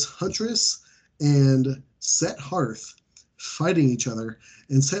 and it's Huntress and Set Hearth fighting each other.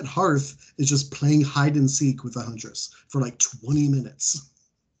 And Set Hearth is just playing hide and seek with the Huntress for like 20 minutes.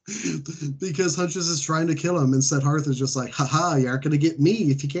 Because Huntress is trying to kill him, and Set Hearth is just like, haha, you aren't going to get me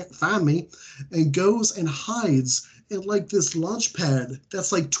if you can't find me, and goes and hides in like this launch pad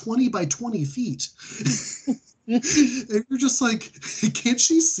that's like 20 by 20 feet. And you're just like, can't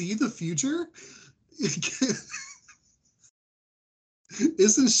she see the future?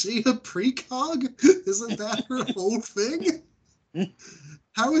 Isn't she a precog? Isn't that her whole thing?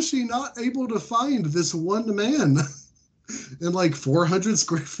 How is she not able to find this one man in like 400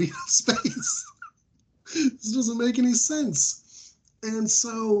 square feet of space? This doesn't make any sense. And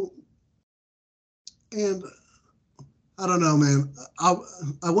so, and I don't know, man.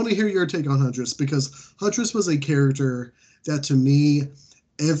 I want to hear your take on Huntress, because Huntress was a character that, to me,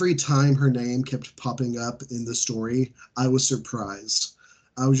 every time her name kept popping up in the story, I was surprised.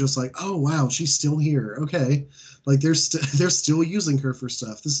 I was just like, oh wow, she's still here. Okay, like they're still using her for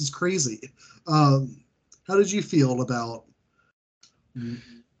stuff. This is crazy. How did you feel about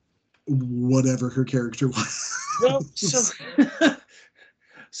whatever her character was? Well,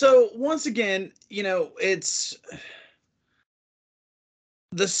 so once again, you know, it's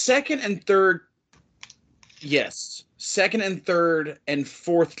the second and third and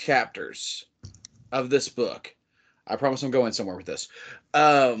fourth chapters of this book. I promise I'm going somewhere with this.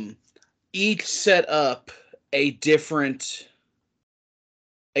 Each set up a different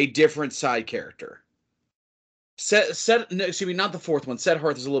side character. Excuse me, not the fourth one. Set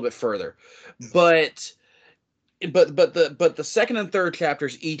Hearth is a little bit further, but the second and third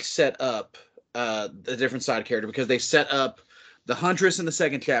chapters each set up a different side character, because they set up the Huntress in the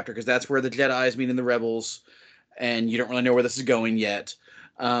second chapter, because that's where the Jedi is meeting the Rebels, and you don't really know where this is going yet.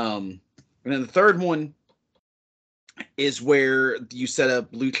 And then the third one is where you set up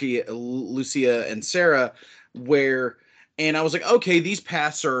Lucia and Sarah, and I was like, okay, these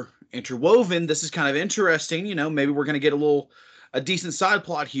paths are interwoven. This is kind of interesting. You know, maybe we're going to get a decent side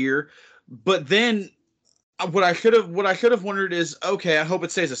plot here. But then what I should have wondered is, okay, I hope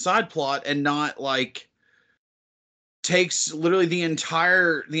it stays a side plot and not like takes literally the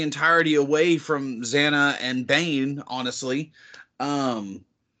entirety away from Xana and Bane, honestly. But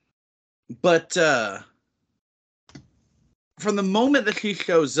from the moment that she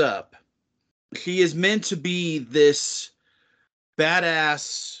shows up, she is meant to be this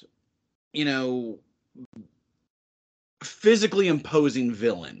badass, you know, physically imposing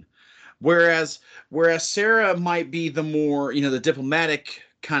villain. Whereas Sarah might be the more, you know, the diplomatic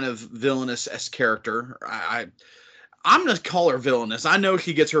kind of villainous character. I'm going to call her villainous. I know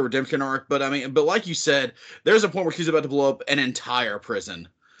she gets her redemption arc, but like you said, there's a point where she's about to blow up an entire prison.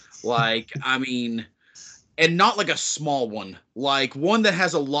 Like, I mean, and not like a small one, like one that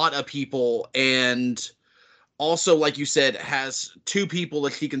has a lot of people, and also, like you said, has two people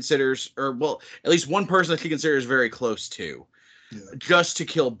that she considers, or well, at least one person that she considers very close to, just to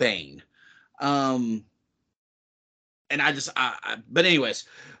kill Bane. And but anyways,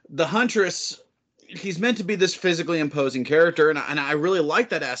 the Huntress, he's meant to be this physically imposing character, and I really like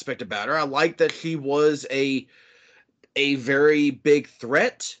that aspect about her. I like that she was a very big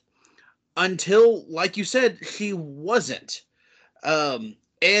threat until, like you said, she wasn't. And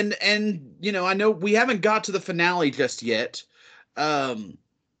you know, I know we haven't got to the finale just yet,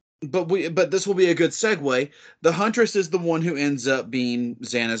 But this will be a good segue. The Huntress is the one who ends up being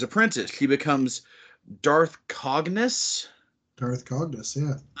Xana's apprentice. She becomes Darth Cognus. Darth Cognus,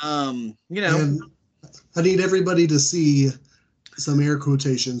 yeah. You know, and I need everybody to see some air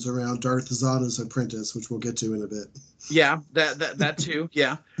quotations around Darth Zada's apprentice, which we'll get to in a bit. Yeah, that too.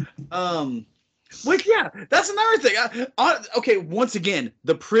 Yeah. Which, yeah, that's another thing. Okay, once again,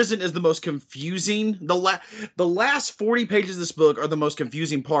 the prison is the most confusing. The last 40 pages of this book are the most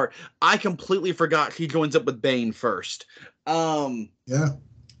confusing part. I completely forgot he joins up with Bane first. Yeah.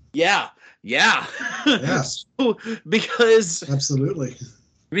 Yeah. Yeah. So, because Absolutely.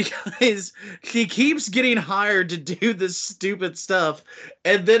 he keeps getting hired to do this stupid stuff,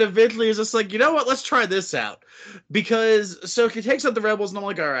 and then eventually is just like, you know what, let's try this out. So he takes out the rebels, and I'm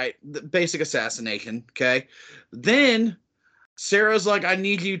like, all right, the basic assassination, okay. Then Sarah's like, I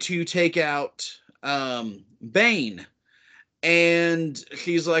need you to take out Bane, and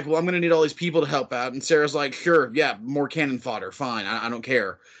he's like, well, I'm gonna need all these people to help out. And Sarah's like, sure, yeah, more cannon fodder, fine, I don't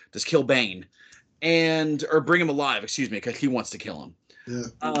care, just kill Bane, or bring him alive, excuse me, because he wants to kill him.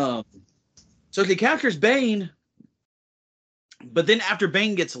 Yeah. So he captures Bane, but then after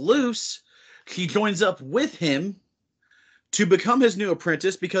Bane gets loose, he joins up with him to become his new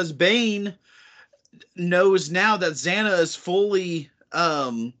apprentice, because Bane knows now that Xana is fully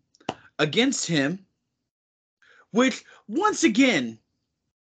against him. Which, once again,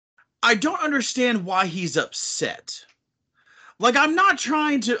 I don't understand why he's upset. Like, I'm not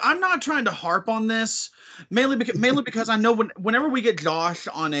trying to harp on this, mainly because I know whenever we get Josh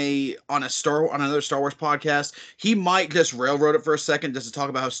on another Star Wars podcast, he might just railroad it for a second just to talk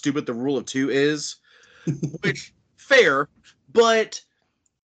about how stupid the rule of two is. Which, fair, but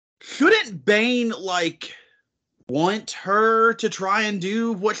shouldn't Bane like want her to try and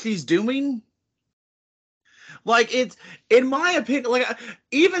do what she's doing? Like, it's, in my opinion, like,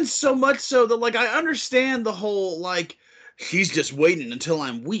 even so much so that, like, I understand the whole, like, she's just waiting until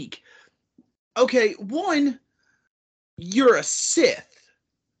I'm weak. Okay, one, you're a Sith.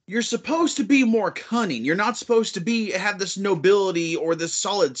 You're supposed to be more cunning. You're not supposed to have this nobility or this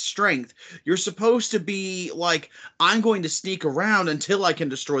solid strength. You're supposed to be like, I'm going to sneak around until I can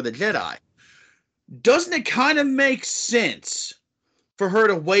destroy the Jedi. Doesn't it kind of make sense for her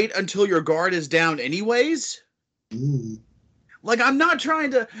to wait until your guard is down anyways? Like, I'm not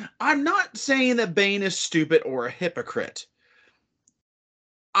saying that Bane is stupid or a hypocrite.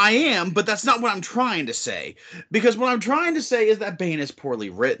 I am, but that's not what I'm trying to say. Because what I'm trying to say is that Bane is poorly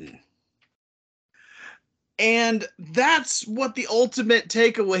written. And that's what the ultimate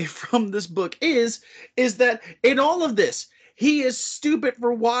takeaway from this book is that in all of this, he is stupid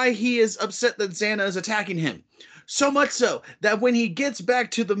for why he is upset that Xana is attacking him. So much so that when he gets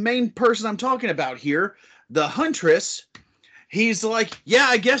back to the main person I'm talking about here, the Huntress, he's like, yeah,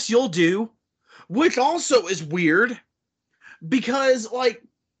 I guess you'll do. Which also is weird. Because, like,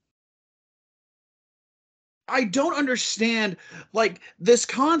 I don't understand, like, this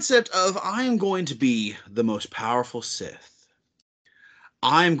concept of, I am going to be the most powerful Sith.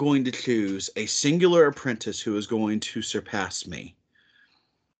 I am going to choose a singular apprentice who is going to surpass me.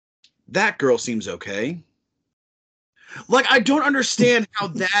 That girl seems okay. Like, I don't understand how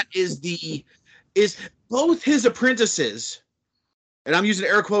that is both his apprentices, and I'm using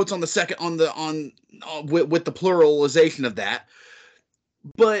air quotes on the second, with the pluralization of that,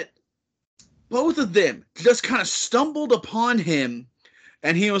 but both of them just kind of stumbled upon him,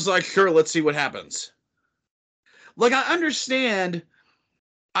 and he was like, sure, let's see what happens. Like, I understand,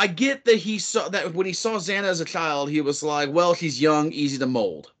 I get that he saw that when he saw Xana as a child, he was like, well, she's young, easy to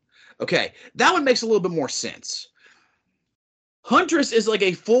mold. Okay, that one makes a little bit more sense. Huntress is like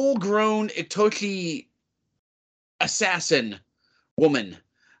a full-grown Itochi assassin woman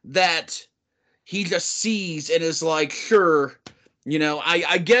that he just sees and is like, sure, you know,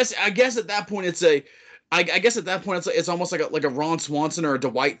 I guess at that point it's almost like a Ron Swanson or a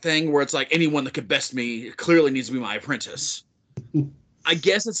Dwight thing, where it's like, anyone that could best me clearly needs to be my apprentice. I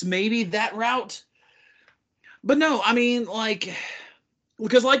guess it's maybe that route. But no, I mean, like,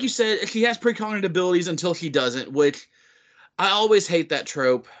 because like you said, she has precognitive abilities until she doesn't, which I always hate that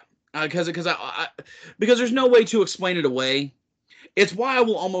trope, because there's no way to explain it away. It's why I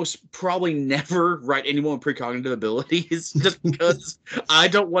will almost probably never write anyone with precognitive abilities, just because I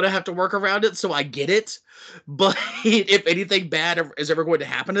don't want to have to work around it, so I get it. But if anything bad is ever going to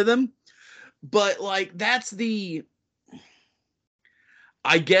happen to them, but, like,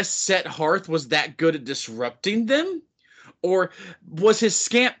 I guess Set Hearth was that good at disrupting them? Or was his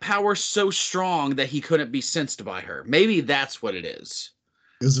scamp power so strong that he couldn't be sensed by her? Maybe that's what it is.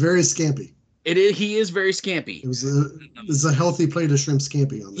 It was very scampy. It is. He is very scampy. It's a healthy plate of shrimp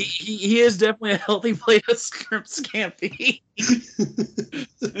scampi on there. He is definitely a healthy plate of shrimp scampi.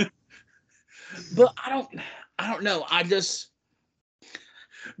 But I don't know. I just,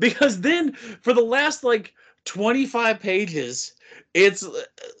 because then for the last like 25 pages, it's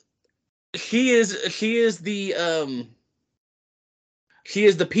he is the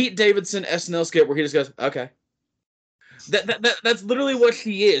Pete Davidson SNL skit where he just goes, okay. That's literally what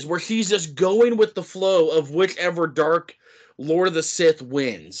she is, where she's just going with the flow of whichever dark Lord of the Sith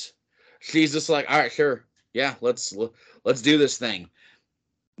wins. She's just like, all right, sure, yeah, let's do this thing,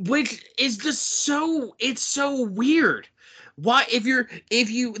 which is just it's so weird. Why, if you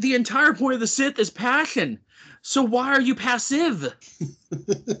the entire point of the Sith is passion, so why are you passive?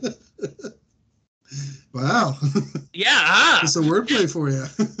 Wow. Yeah, it's a wordplay for you.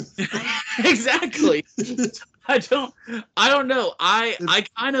 Exactly. I don't know. I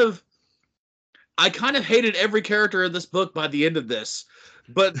kind of hated every character in this book by the end of this.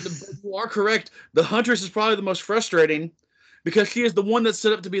 But you are correct. The Huntress is probably the most frustrating because she is the one that's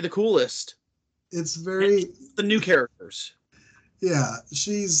set up to be the coolest. It's very the new characters. Yeah,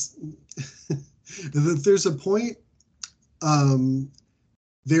 she's there's a point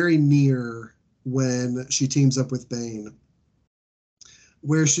very near when she teams up with Bane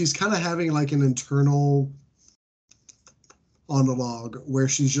where she's kind of having like an internal monologue where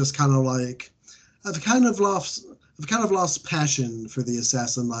she's just kind of like, I've kind of lost passion for the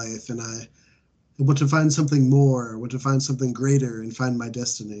assassin life, and I want to find something more, want to find something greater, and find my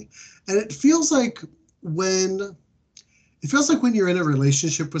destiny. And it feels like when you're in a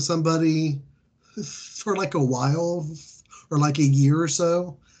relationship with somebody for like a while or like a year or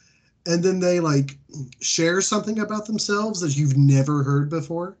so, and then they like share something about themselves that you've never heard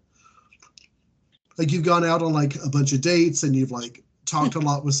before. Like you've gone out on like a bunch of dates and you've like talked a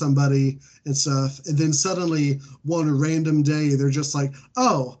lot with somebody and stuff. And then suddenly one random day, they're just like,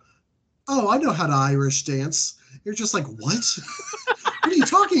 oh, I know how to Irish dance. You're just like, what? What are you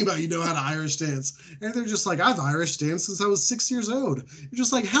talking about? You know how to Irish dance. And they're just like, I've Irish danced since I was 6 years old. You're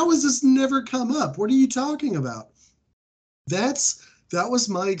just like, how has this never come up? What are you talking about? That was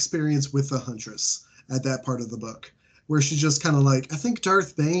my experience with the Huntress at that part of the book, where she's just kind of like, I think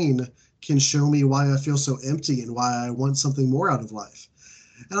Darth Bane can show me why I feel so empty and why I want something more out of life.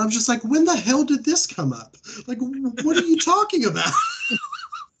 And I'm just like, when the hell did this come up? Like, what are you talking about?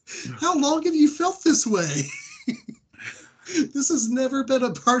 How long have you felt this way? This has never been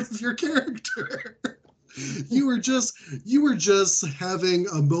a part of your character. You were just having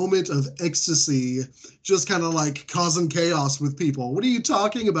a moment of ecstasy, just kind of like causing chaos with people. What are you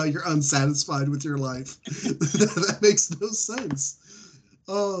talking about? You're unsatisfied with your life. That makes no sense.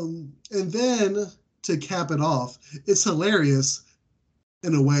 And then to cap it off, it's hilarious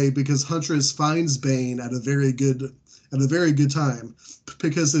in a way because Huntress finds Bane at a very good time.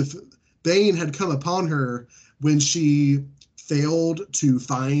 Because if Bane had come upon her when she failed to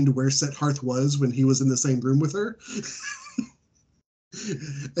find where Set Hearth was when he was in the same room with her,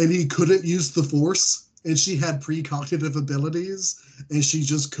 and he couldn't use the Force, and she had precognitive abilities, and she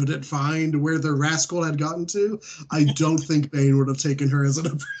just couldn't find where the rascal had gotten to, I don't think Bane would have taken her as an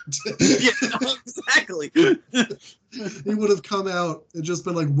apprentice. Yeah, exactly. He would have come out and just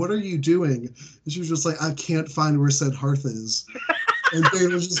been like, what are you doing? And she was just like, I can't find where Set Hearth is. And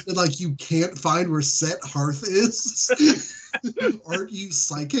Bane was just been like, you can't find where Set Hearth is? Aren't you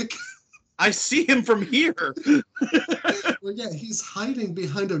psychic? I see him from here. Well, yeah, he's hiding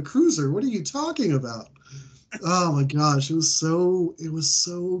behind a cruiser. What are you talking about? Oh my gosh, it was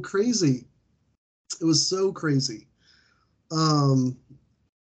so crazy. It was so crazy. Oh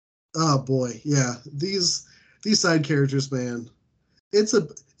boy, yeah. These side characters, man. It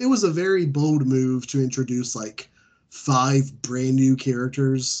was a very bold move to introduce like 5 brand new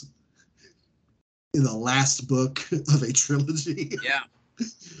characters in the last book of a trilogy. Yeah.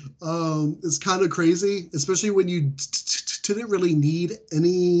 It's kind of crazy, especially when you didn't really need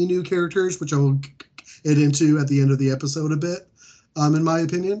any new characters, which I will get into at the end of the episode a bit, in my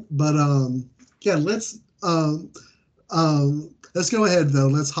opinion. But yeah, let's go ahead though.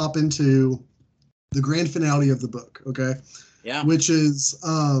 Let's hop into the grand finale of the book, okay? Yeah. Which is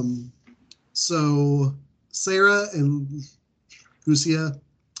so Sarah and Lucia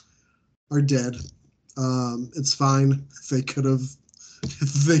are dead. It's fine. They could have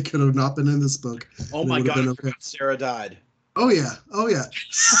not been in this book. Oh my god, okay. Sarah died. Oh yeah.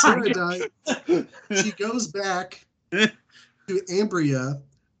 Sarah died. She goes back to Ambria,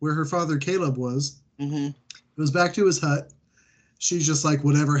 where her father Caleb was. Mm-hmm. Goes back to his hut. she's just like,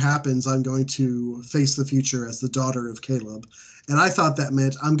 whatever happens, I'm going to face the future as the daughter of Caleb. And I thought that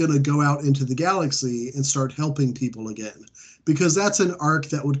meant I'm going to go out into the galaxy and start helping people again, because that's an arc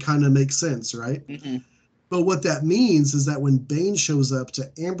that would kind of make sense, right? Mm-mm. But what that means is that when Bane shows up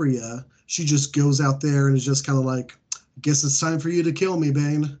to Ambria, she just goes out there and is just kind of like, guess it's time for you to kill me,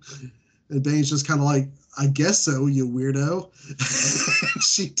 Bane. And Bane's just kind of like, I guess so, you weirdo.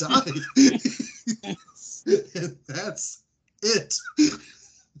 She died. And that's it.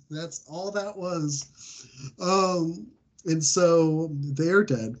 That's all that was. And so they're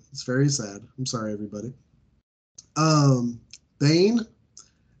dead. It's very sad. I'm sorry, everybody. Bane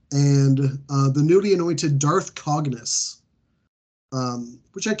and the newly anointed Darth Cognis,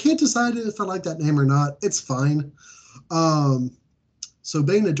 which I can't decide if I like that name or not. It's fine. So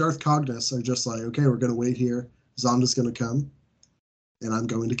Bane and Darth Cognis are just like, okay, we're going to wait here. Zonda's going to come, and I'm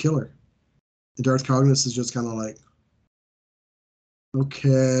going to kill her. And Darth Cognis is just kind of like,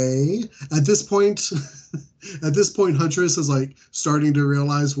 okay. At this point, Huntress is like starting to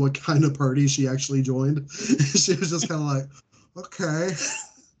realize what kind of party she actually joined. She was just kind of like, okay,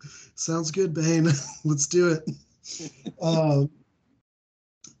 sounds good, Bane. Let's do it.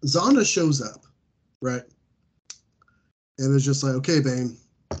 Zonda shows up, right? And it's just like, okay, Bane,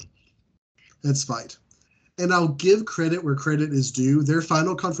 let's fight. And I'll give credit where credit is due. Their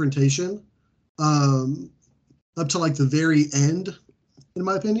final confrontation, up to like the very end, in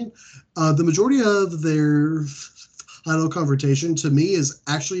my opinion, the majority of their final confrontation to me is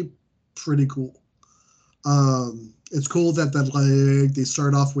actually pretty cool. It's cool that like they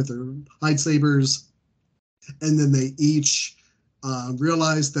start off with their lightsabers, and then they each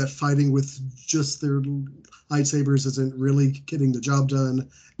realize that fighting with just their lightsabers isn't really getting the job done,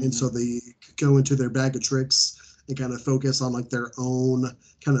 and so they go into their bag of tricks and kind of focus on like their own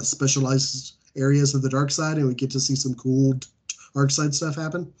kind of specialized areas of the dark side, and we get to see some cool dark side stuff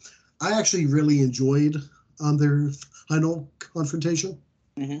happen. I actually really enjoyed their final confrontation.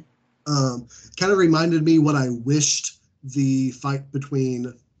 Mm-hmm. Kind of reminded me what I wished the fight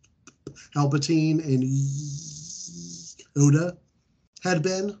between Palpatine and Yoda had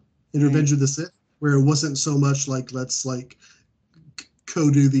been in Revenge of the Sith, where it wasn't so much like, let's like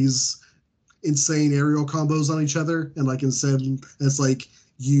do these insane aerial combos on each other, and like instead it's like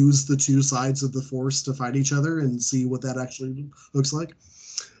use the two sides of the Force to fight each other and see what that actually looks like.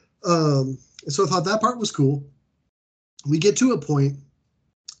 So I thought that part was cool. We get to a point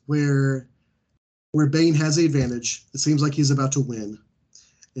where Bane has the advantage. It seems like he's about to win.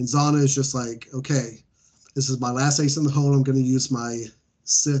 And Zana is just like, okay, this is my last ace in the hole. I'm going to use my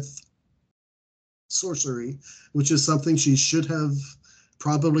Sith sorcery, which is something she should have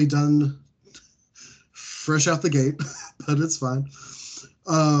probably done fresh out the gate, but it's fine.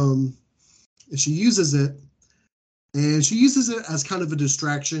 And she uses it, and she uses it as kind of a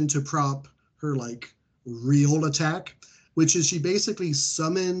distraction to prop her like real attack, which is she basically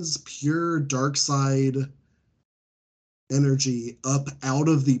summons pure dark side energy up out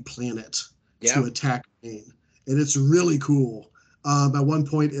of the planet to attack Bane. And it's really cool. At one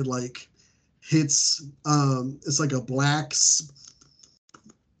point it like hits it's like a black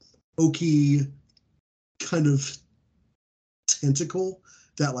smoky kind of tentacle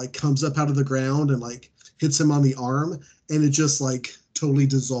that like comes up out of the ground and like hits him on the arm, and it just like totally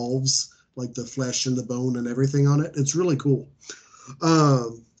dissolves like the flesh and the bone and everything on it. It's really cool.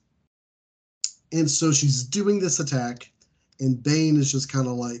 And so she's doing this attack, and Bane is just kind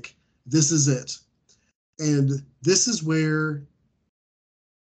of like, this is it. And this is where,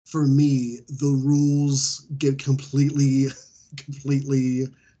 for me, the rules get completely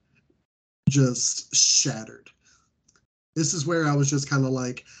just shattered. This is where I was just kind of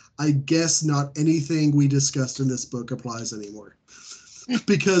like, I guess not anything we discussed in this book applies anymore.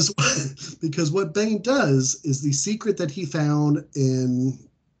 because what Bane does is the secret that he found in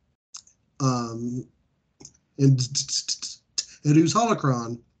Eru's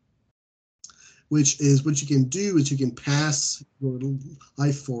holocron, which is what you can do is you can pass your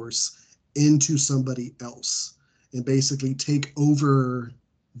life force into somebody else and basically take over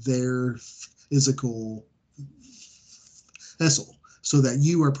their physical vessel so that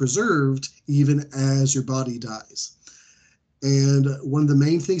you are preserved even as your body dies. And one of the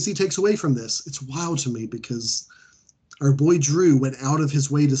main things he takes away from this, it's wild to me because our boy Drew went out of his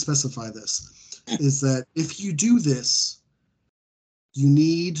way to specify this, is that if you do this, you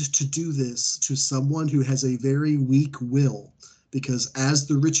need to do this to someone who has a very weak will, because as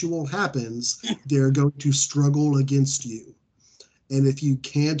the ritual happens, they're going to struggle against you. And if you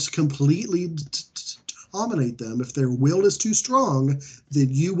can't completely dominate them, if their will is too strong, then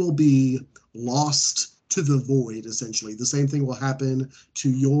you will be lost to the void, essentially. The same thing will happen to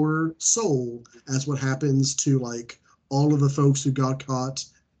your soul as what happens to like all of the folks who got caught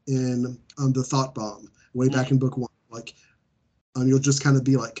in the thought bomb way back in book 1. Like you'll just kind of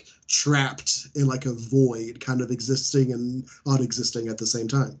be like trapped in like a void, kind of existing and not existing at the same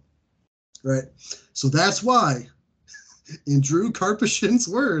time, right? So that's why, in Drew Karpyshyn's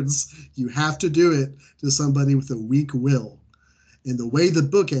words, you have to do it to somebody with a weak will. And the way the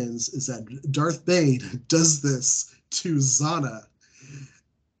book ends is that Darth Bane does this to Zana.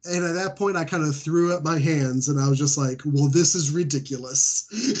 And at that point, I kind of threw up my hands and I was just like, well, this is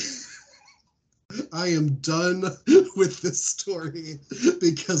ridiculous. I am done with this story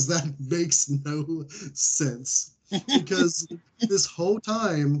because that makes no sense. Because this whole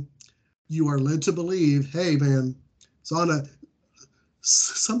time, you are led to believe, hey, man, Zana,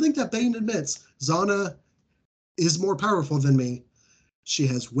 something that Bane admits, Zana is more powerful than me. She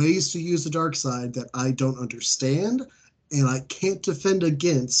has ways to use the dark side that I don't understand and I can't defend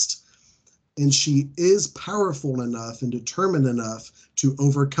against. And she is powerful enough and determined enough to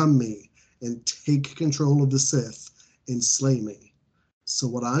overcome me and take control of the Sith and slay me. So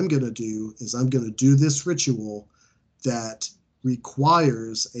what I'm going to do is I'm going to do this ritual that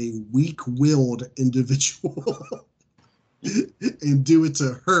requires a weak-willed individual and do it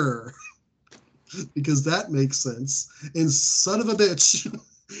to her. Because that makes sense. And son of a bitch,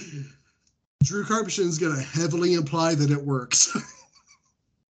 Drew Karpyshyn is going to heavily imply that it works.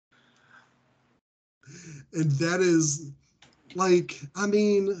 And that is, like, I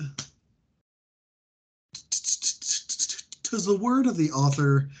mean, does the word of the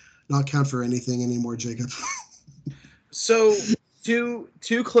author not count for anything anymore, Jacob? So, to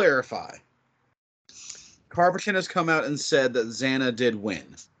clarify, Karpyshyn has come out and said that Zana did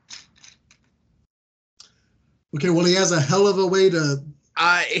win. Okay, well, he has a hell of a way to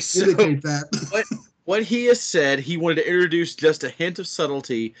indicate that. What he has said, he wanted to introduce just a hint of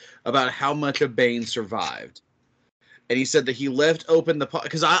subtlety about how much of Bane survived. And he said that he left open the...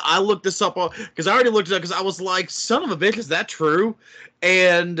 Because I looked this up, because I already looked it up, because I was like, son of a bitch, is that true?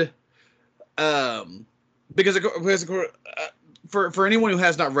 And... Because for anyone who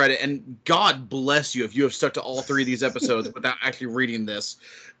has not read it, and God bless you if you have stuck to all 3 of these episodes without actually reading this.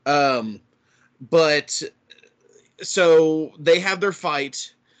 But... So they have their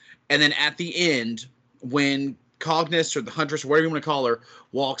fight, and then at the end, when Cognus or the Huntress, or whatever you want to call her,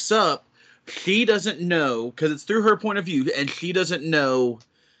 walks up, she doesn't know, because it's through her point of view, and she doesn't know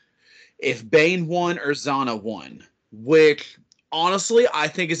if Bane won or Zana won, which, honestly, I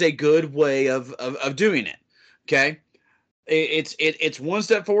think is a good way of doing it, okay? It's 1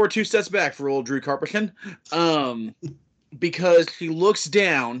 step forward, 2 steps back for old Drew Karpyshyn. Because she looks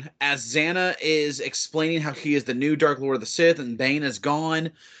down as Zana is explaining how she is the new Dark Lord of the Sith and Bane is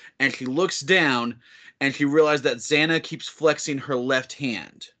gone, and she looks down and she realizes that Zana keeps flexing her left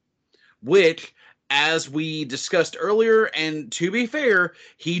hand, which, as we discussed earlier, and to be fair,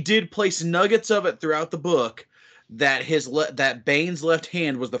 he did place nuggets of it throughout the book, that that Bane's left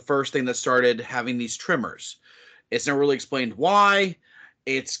hand was the first thing that started having these tremors. It's not really explained why.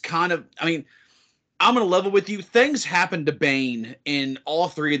 It's kind of, I mean, I'm going to level with you. Things happen to Bane in all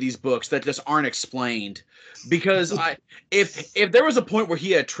 3 of these books that just aren't explained. Because if there was a point where he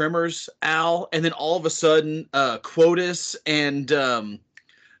had tremors, Al, and then all of a sudden Quotus and the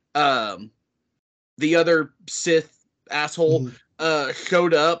other Sith asshole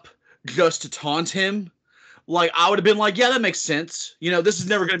showed up just to taunt him, like, I would have been like, yeah, that makes sense. You know, this is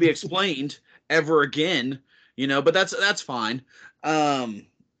never going to be explained ever again. You know, but that's fine.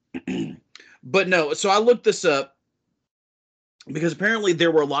 But no, so I looked this up because apparently there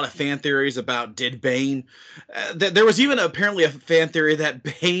were a lot of fan theories about did Bane... there was even apparently a fan theory that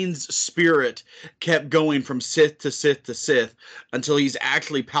Bane's spirit kept going from Sith to Sith to Sith until he's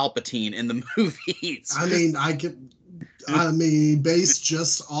actually Palpatine in the movies. I mean, based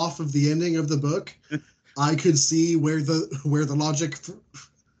just off of the ending of the book, I could see where the logic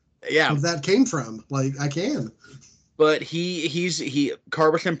of that came from. Like, I can. But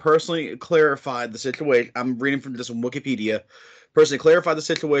Karpyshyn personally clarified the situation. I'm reading from this on Wikipedia. Personally clarified the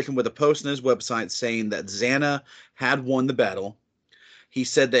situation with a post on his website saying that Zana had won the battle. He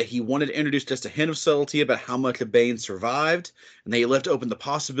said that he wanted to introduce just a hint of subtlety about how much of Bane survived, and that he left open the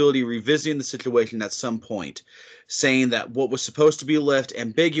possibility of revisiting the situation at some point, saying that what was supposed to be left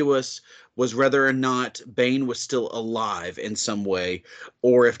ambiguous was whether or not Bane was still alive in some way,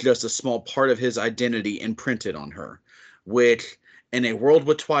 or if just a small part of his identity imprinted on her. Which, in a world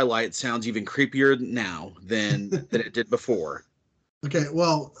with Twilight, sounds even creepier now than it did before. Okay,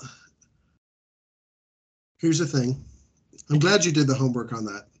 well, here's the thing. I'm glad you did the homework on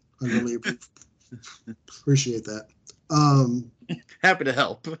that. I really Appreciate that. Happy to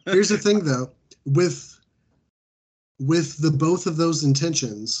help. Here's the thing, though, with the both of those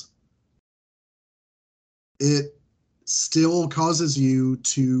intentions, it still causes you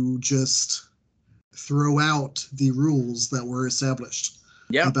to just throw out the rules that were established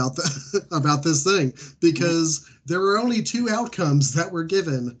about about this thing, because there were only two outcomes that were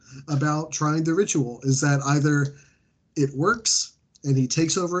given about trying the ritual. Is that either it works and he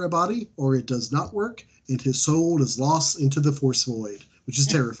takes over a body, or it does not work and his soul is lost into the force void, which is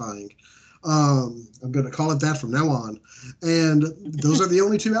terrifying. I'm going to call it that from now on. And those are the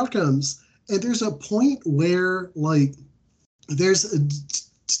only two outcomes. And there's a point where, like, there's a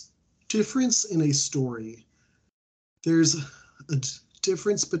difference in a story. There's a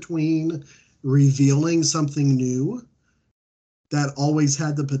difference between revealing something new that always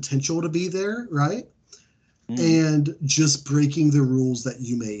had the potential to be there, right? And just breaking the rules that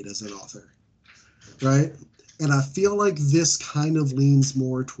you made as an author, right? And I feel like this kind of leans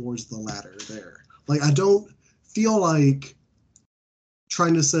more towards the latter there. Like, I don't feel like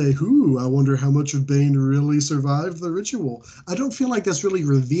trying to say, I wonder how much of Bane really survived the ritual. I don't feel like that's really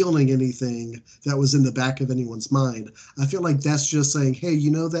revealing anything that was in the back of anyone's mind. I feel like that's just saying, hey,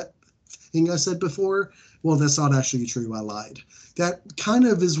 you know that thing I said before? Well, that's not actually true. I lied. That kind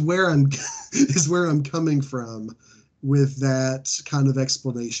of is where I'm coming from with that kind of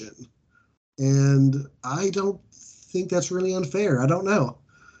explanation. And I don't think that's really unfair. I don't know.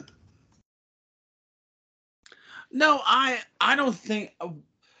 No, I don't think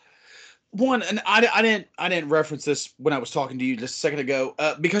one, and I didn't reference this when I was talking to you just a second ago,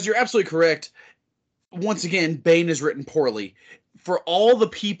 because you're absolutely correct. Once again, Bane is written poorly. For all the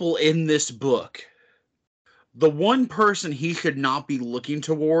people in this book, the one person he should not be looking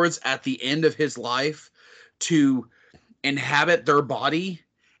towards at the end of his life to inhabit their body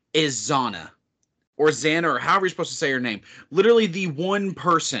is Zana. Or Xana, or however you're supposed to say her name. Literally the one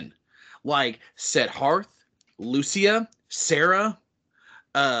person. Like Set Hearth, Lucia, Sarah,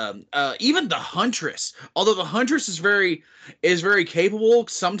 even the Huntress. Although the Huntress is very capable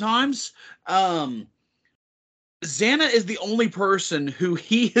sometimes. Xana is the only person who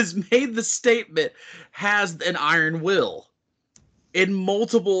he has made the statement has an iron will in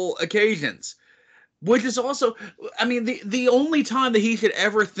multiple occasions. Which is also, I mean, the only time that he could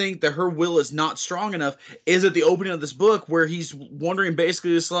ever think that her will is not strong enough is at the opening of this book, where he's wondering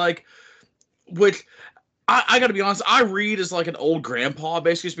basically just like, which I got to be honest, I read as like an old grandpa,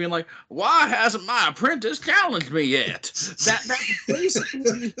 basically just being like, why hasn't my apprentice challenged me yet? That's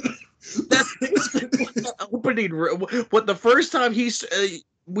basically what the opening, what the first time we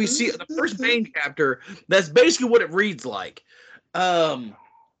see the first Bane chapter, that's basically what it reads like.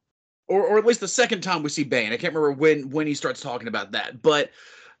 Or at least the second time we see Bane. I can't remember when he starts talking about that. But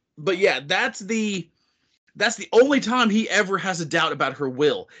yeah, that's the only time he ever has a doubt about her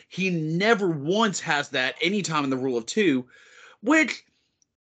will. He never once has that any time in the Rule of Two, which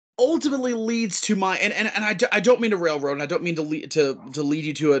ultimately leads to my and I don't mean to railroad, and I don't mean to lead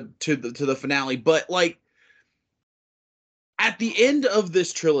you to the finale, but like at the end of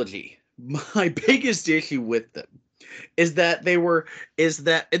this trilogy, my biggest issue with them is that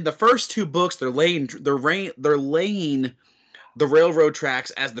in the first two books they're laying the railroad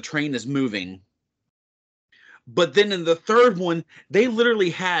tracks as the train is moving. But then in the third one, they literally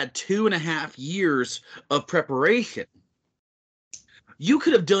had 2.5 years of preparation. You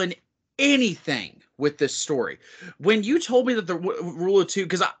could have done anything with this story. When you told me that the Rule of Two,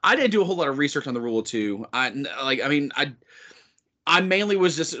 because I didn't do a whole lot of research on the Rule of Two. I mainly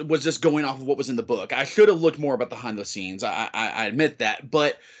was just going off of what was in the book. I should have looked more about behind the scenes. I admit that.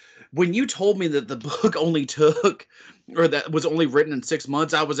 But when you told me that the book only took, or that was only written in 6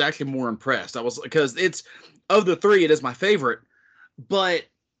 months, I was actually more impressed. I was, because it's, of the three, it is my favorite. But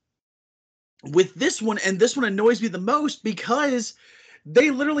with this one, and this one annoys me the most, because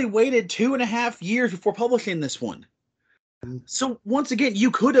they literally waited 2.5 years before publishing this one. So once again,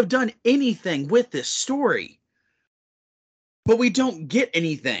 you could have done anything with this story. But we don't get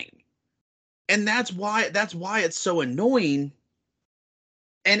anything. And that's why it's so annoying.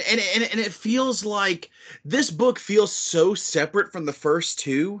 And it feels like this book feels so separate from the first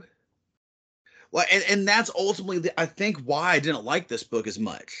two. Like, and that's ultimately, I think, why I didn't like this book as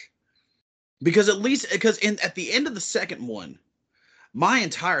much. Because at the end of the second one, my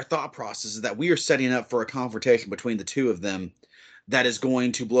entire thought process is that we are setting up for a confrontation between the two of them that is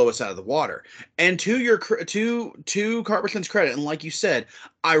going to blow us out of the water. And to Carperson's credit, and like you said,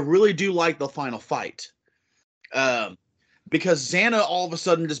 I really do like the final fight. Because Xana all of a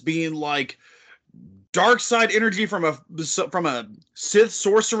sudden just being like, dark side energy from a Sith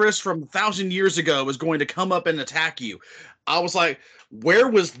sorceress from 1,000 years ago is going to come up and attack you. I was like, where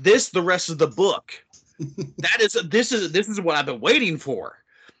was this the rest of the book? This is what I've been waiting for.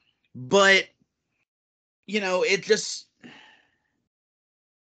 But it just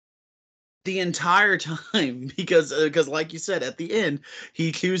the entire time because like you said, at the end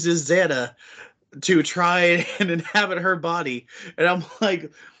he chooses Xana to try and inhabit her body, and I'm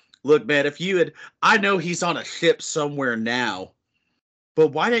like, look, man, I know he's on a ship somewhere now, but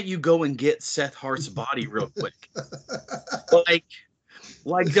why don't you go and get Seth Hart's body real quick?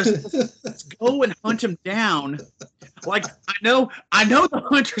 like just go and hunt him down. Like, I know the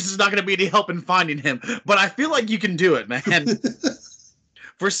Huntress is not going to be any help in finding him, but I feel like you can do it, man.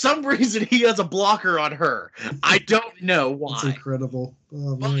 For some reason, he has a blocker on her. I don't know why. That's incredible.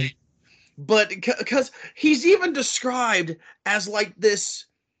 Oh, man. But because he's even described as like this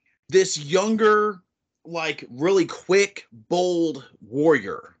younger, like really quick, bold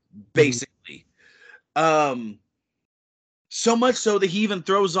warrior, basically. So much so that he even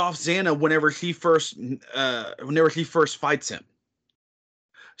throws off Xana whenever she first fights him.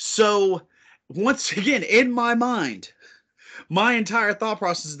 So once again, in my mind, my entire thought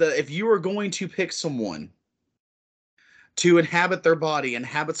process is that if you are going to pick someone to inhabit their body,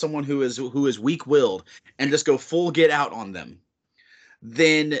 inhabit someone who is weak-willed, and just go full get out on them,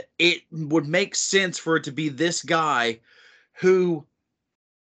 then it would make sense for it to be this guy who,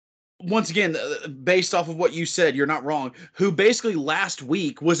 once again, based off of what you said, you're not wrong, who basically last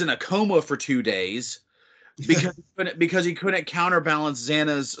week was in a coma for 2 days because he couldn't counterbalance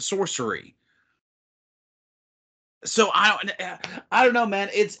Xana's sorcery. So I don't know, man.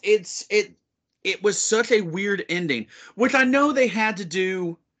 It was such a weird ending, which I know they had to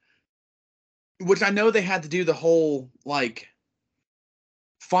do the whole like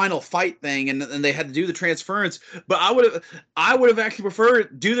final fight thing, and they had to do the transference. But I would have actually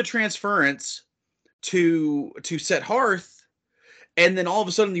preferred do the transference to Set Hearth, and then all of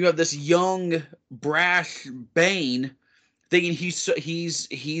a sudden you have this young brash Bane thinking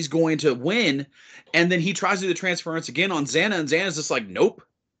he's going to win, and then he tries to do the transference again on Xana, and Xana's just like, nope.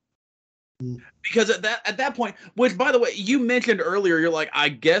 Because at that point, which by the way, you mentioned earlier, you're like, I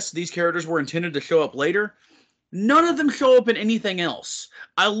guess these characters were intended to show up later. None of them show up in anything else.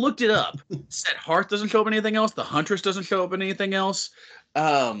 I looked it up. Set Hearth doesn't show up in anything else. The Huntress doesn't show up in anything else.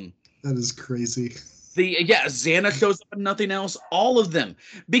 That is crazy. Xana shows up in nothing else. All of them,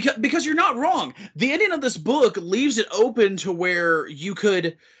 because you're not wrong. The ending of this book leaves it open to where you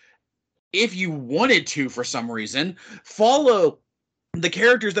could, if you wanted to, for some reason, follow the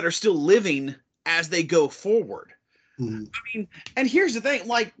characters that are still living as they go forward. Mm-hmm. I mean, and here's the thing: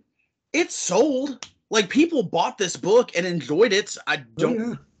 like, it's sold. Like, people bought this book and enjoyed it. I don't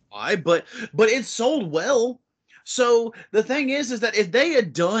know why, but it sold well. So the thing is that if they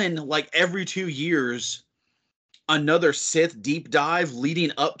had done like every 2 years another Sith deep dive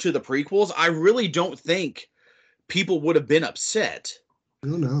leading up to the prequels, I really don't think people would have been upset.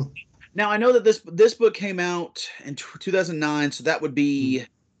 Oh no. Now I know that this book came out in 2009, so that would be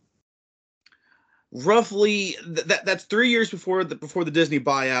roughly that's 3 years before the Disney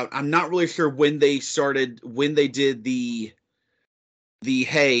buyout. I'm not really sure when they did the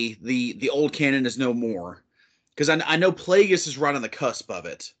old canon is no more. Because I know Plagueis is right on the cusp of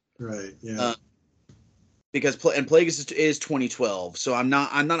it. Right. Yeah. Because Plagueis is 2012, so I'm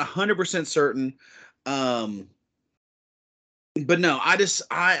not 100% certain. But no,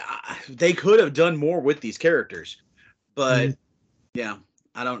 they could have done more with these characters, but yeah,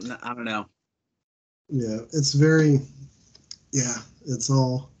 I don't know. Yeah, it's very, it's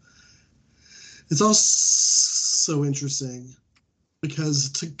all so interesting, because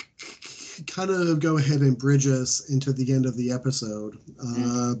to kind of go ahead and bridge us into the end of the episode,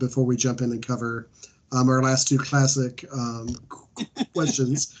 before we jump in and cover our last two classic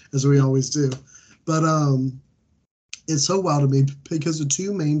questions, as we always do. But it's so wild to me, because the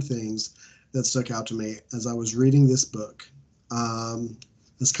two main things that stuck out to me as I was reading this book,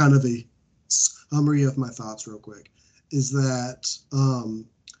 as kind of a summary of my thoughts real quick, is that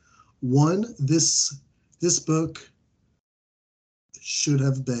one, this book should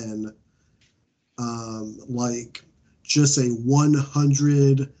have been like just a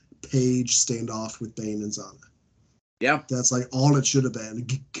 100-page standoff with Bane and Xana. Yeah. That's like all it should have been.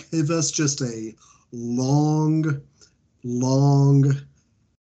 Give us just a long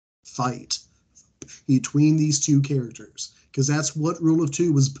fight between these two characters, because that's what Rule of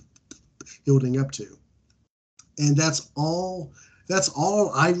Two was building up to. And that's all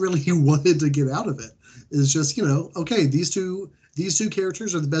I really wanted to get out of it, is just, okay, these two these two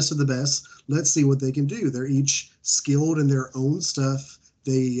characters are the best of the best. Let's see what they can do. They're each skilled in their own stuff.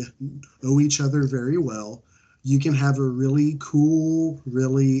 They know each other very well. You can have a really cool,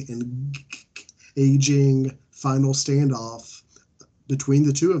 really engaging final standoff between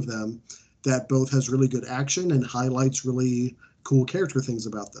the two of them that both has really good action and highlights really cool character things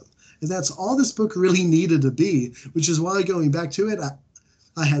about them. And that's all this book really needed to be, which is why, going back to it,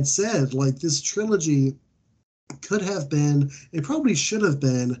 I had said, like, this trilogy could have been, it probably should have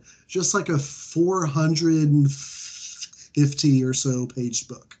been, just like a 450 or so page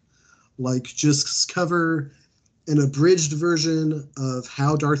book. Like, just cover an abridged version of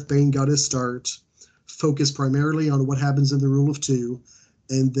how Darth Bane got his start, focus primarily on what happens in the Rule of Two,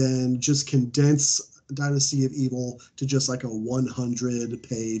 and then just condense Dynasty of Evil to just like a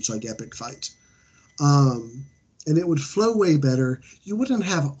 100-page like epic fight. And it would flow way better. You wouldn't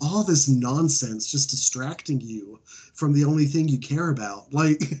have all this nonsense just distracting you from the only thing you care about.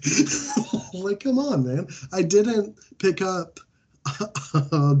 Like, like, come on, man. I didn't pick up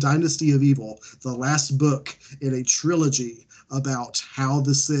Dynasty of Evil, the last book in a trilogy about how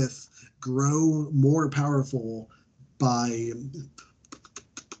the Sith grow more powerful by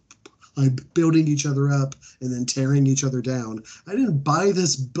building each other up and then tearing each other down. I didn't buy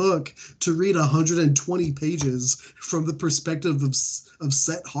this book to read 120 pages from the perspective of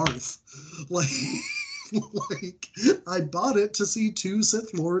Set Hearth. Like, like, I bought it to see two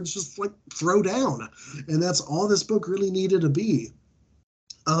Sith Lords just like throw down. And that's all this book really needed to be.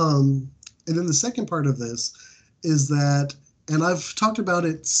 And then the second part of this is that, and I've talked about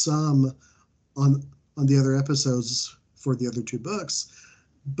it some on the other episodes for the other two books,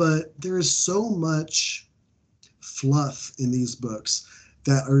 but there is so much fluff in these books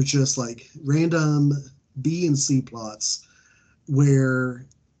that are just like random B and C plots where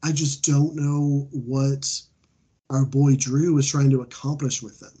I just don't know what our boy Drew was trying to accomplish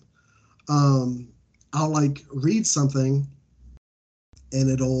with them. I'll like read something and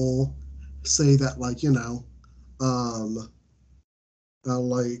it'll say that, like, you know,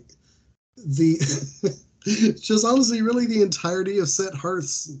 like the just honestly really the entirety of Set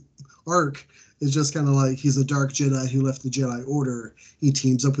Hearth's arc is just kind of like, he's a dark Jedi who left the Jedi Order. He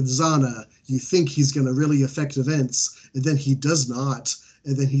teams up with Zana. You think he's going to really affect events, and then he does not.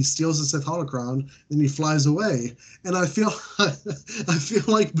 And then he steals the Sith holocron, and he flies away. And I feel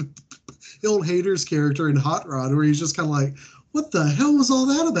like Bill Hader's character in Hot Rod, where he's just kind of like, what the hell was all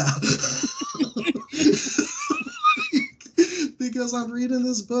that about? Because I'm reading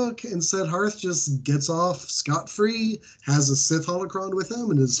this book and Set Hearth just gets off scot-free, has a Sith holocron with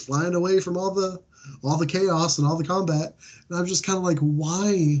him, and is flying away from all the chaos and all the combat. And I'm just kind of like,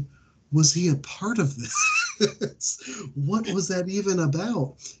 why was he a part of this? What was that even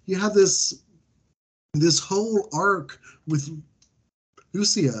about? You have this whole arc with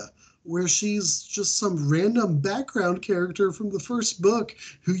Lucia, where she's just some random background character from the first book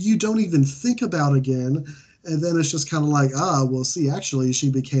who you don't even think about again. And then it's just kind of like, well, see, actually, she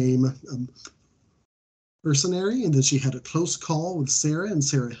became a mercenary, and then she had a close call with Sarah, and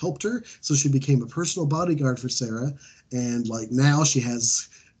Sarah helped her, so she became a personal bodyguard for Sarah. And like now she has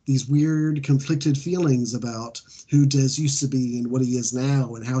these weird conflicted feelings about who Des used to be and what he is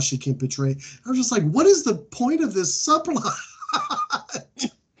now, and how she can betray. I was just like, what is the point of this subplot?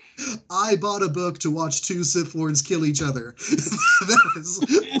 I bought a book to watch two Sith Lords kill each other. That is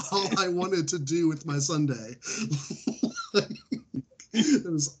all I wanted to do with my Sunday. It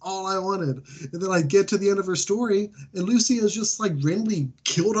was all I wanted. And then I get to the end of her story, and Lucy is just like randomly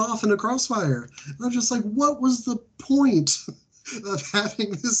killed off in a crossfire. And I'm just like, what was the point of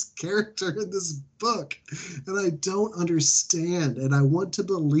having this character in this book? And I don't understand. And I want to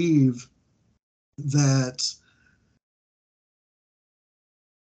believe that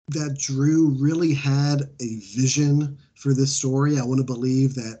Drew really had a vision for this story. I want to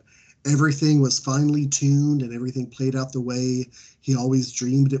believe that everything was finely tuned and everything played out the way he always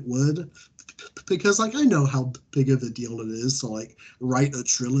dreamed it would. Because, like, I know how big of a deal it is to, like, write a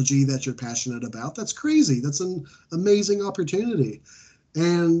trilogy that you're passionate about. That's crazy. That's an amazing opportunity.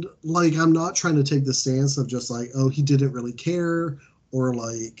 And, like, I'm not trying to take the stance of just, like, oh, he didn't really care, or,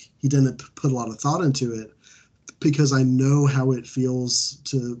 like, he didn't put a lot of thought into it. Because I know how it feels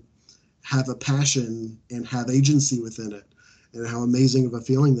to have a passion and have agency within it, and how amazing of a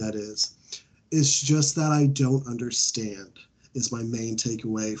feeling that is. It's just that I don't understand, is my main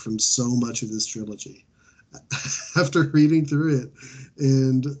takeaway from so much of this trilogy. After reading through it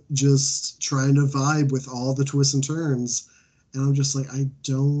and just trying to vibe with all the twists and turns, and I'm just like, I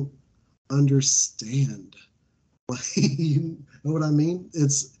don't understand. Like, you know what I mean?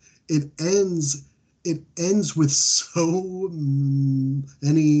 It ends it ends with so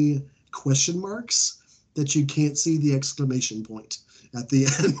many question marks that you can't see the exclamation point at the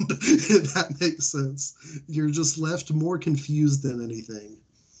end, if that makes sense. You're just left more confused than anything.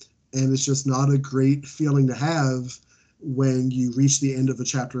 And it's just not a great feeling to have when you reach the end of a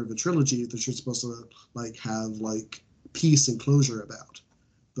chapter of a trilogy that you're supposed to like have like peace and closure about.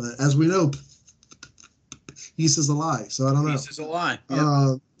 But as we know, peace is a lie. So I don't know. Peace is a lie.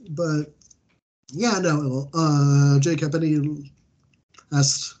 Yep. But yeah, no. Jacob, any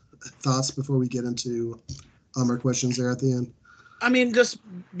last thoughts before we get into our questions there at the end? I mean, just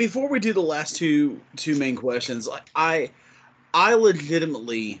before we do the last two main questions, I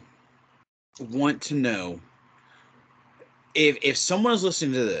legitimately want to know if someone is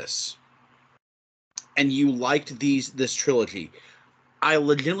listening to this and you liked this trilogy, I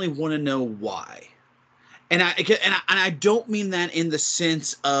legitimately want to know why. And I don't mean that in the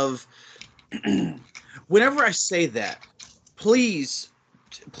sense of whenever I say that, please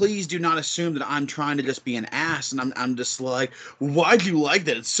do not assume that I'm trying to just be an ass and I'm just like, why'd you like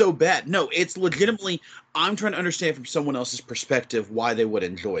that? It's so bad. No, it's legitimately I'm trying to understand from someone else's perspective why they would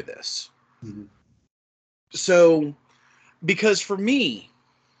enjoy this. Mm-hmm. So, because for me,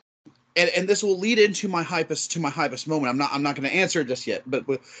 and this will lead into my hypest moment. I'm not going to answer it just yet, but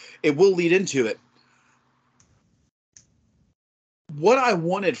it will lead into it. What I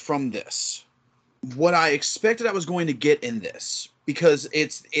wanted from this, what I expected I was going to get in this, because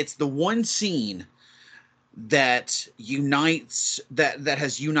it's the one scene that unites that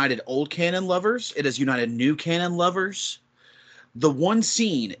has united old canon lovers, it has united new canon lovers. The one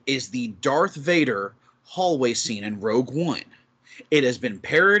scene is the Darth Vader hallway scene in Rogue One. It has been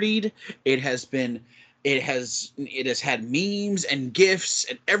parodied. It has had memes and GIFs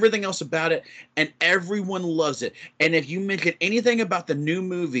and everything else about it, and everyone loves it. And if you mention anything about the new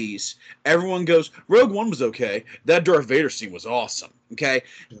movies, everyone goes, Rogue One was okay. That Darth Vader scene was awesome. Okay?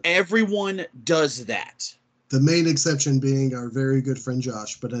 Yeah. Everyone does that. The main exception being our very good friend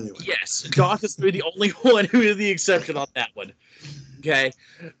Josh, but anyway. Yes, Josh is the only one who is the exception on that one. Okay?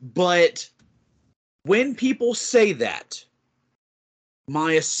 But when people say that,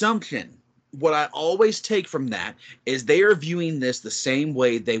 my assumption, what I always take from that is they are viewing this the same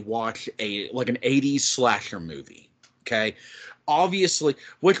way they watch an 80s slasher movie. Okay? Obviously,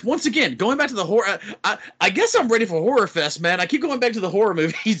 which once again, going back to the horror, I guess I'm ready for Horror Fest, man. I keep going back to the horror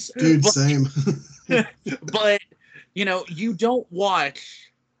movies. Dude, same. But, you don't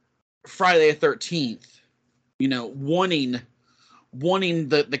watch Friday the 13th, wanting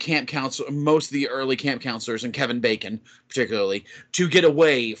the camp counselor, most of the early camp counselors, and Kevin Bacon particularly, to get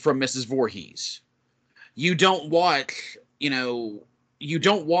away from Mrs. Voorhees. You don't watch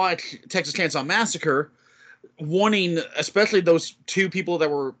Texas Chainsaw Massacre wanting, especially those two people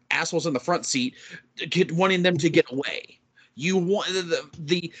that were assholes in the front seat, wanting them to get away. You want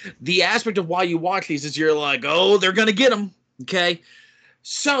the aspect of why you watch these is you're like, oh, they're gonna get them, okay?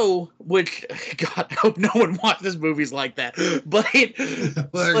 So, which, God, I hope no one watches movies like that. But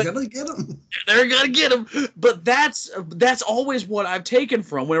they're gonna get them. They're gonna get them. But that's always what I've taken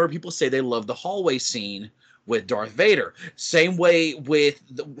from whenever people say they love the hallway scene with Darth Vader. Same way with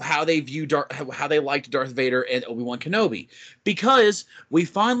how they view how they liked Darth Vader and Obi-Wan Kenobi, because we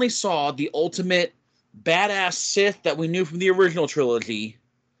finally saw the ultimate badass Sith that we knew from the original trilogy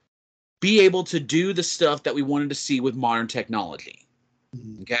be able to do the stuff that we wanted to see with modern technology.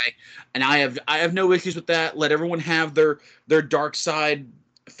 Okay, and I have no issues with that. Let everyone have their dark side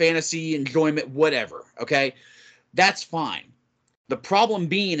fantasy enjoyment, whatever. Okay, that's fine. The problem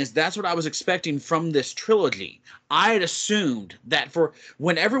being is that's what I was expecting from this trilogy. I had assumed that for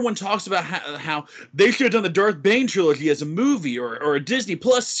when everyone talks about how they should have done the Darth Bane trilogy as a movie or a Disney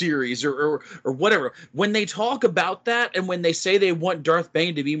Plus series or whatever, when they talk about that and when they say they want Darth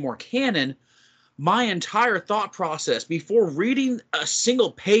Bane to be more canon, my entire thought process before reading a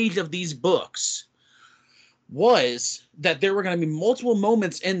single page of these books was that there were going to be multiple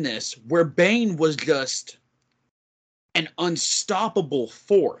moments in this where Bane was just an unstoppable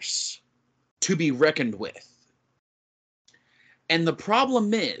force to be reckoned with. And the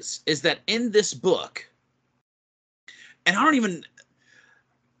problem is that in this book, and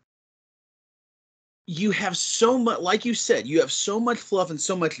you have so much, like you said, you have so much fluff and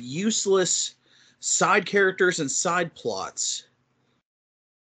so much useless side characters and side plots,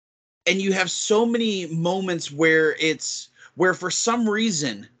 and you have so many moments where for some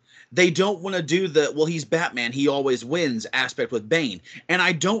reason they don't want to do he's Batman, he always wins aspect with Bane, and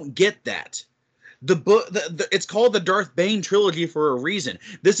I don't get that. The book, it's called the Darth Bane trilogy for a reason.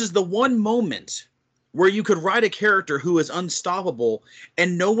 This is the one moment where you could write a character who is unstoppable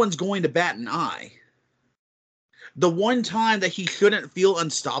and no one's going to bat an eye. The one time that he shouldn't feel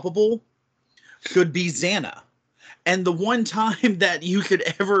unstoppable should be Xana. And the one time that you could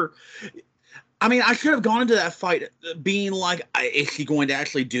ever, I mean, I should have gone into that fight being like, is she going to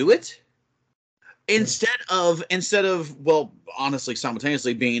actually do it? Instead of, well, honestly,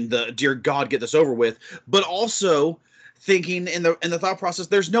 simultaneously being the dear God, get this over with, but also thinking in the thought process,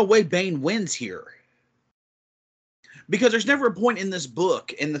 there's no way Bane wins here. Because there's never a point in this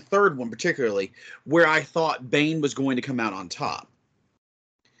book, in the third one particularly, where I thought Bane was going to come out on top.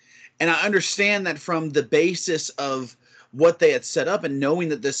 And I understand that from the basis of what they had set up and knowing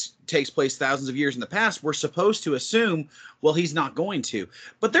that this takes place thousands of years in the past, we're supposed to assume, well, he's not going to.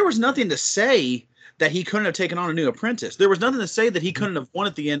 But there was nothing to say that he couldn't have taken on a new apprentice. There was nothing to say that he couldn't have won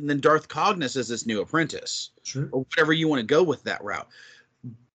at the end and then Darth Cognus as this new apprentice. Sure. Or whatever you want to go with that route.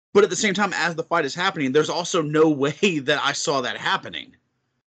 But at the same time, as the fight is happening, there's also no way that I saw that happening.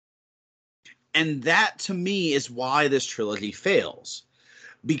 And that, to me, is why this trilogy fails.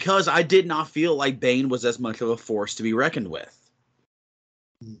 Because I did not feel like Bane was as much of a force to be reckoned with.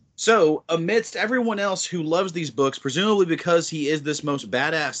 So, amidst everyone else who loves these books, presumably because he is this most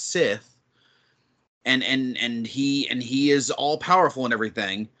badass Sith, and he is all powerful and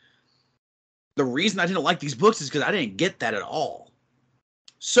everything, the reason I didn't like these books is because I didn't get that at all.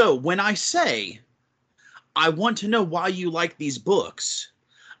 So, when I say, I want to know why you like these books,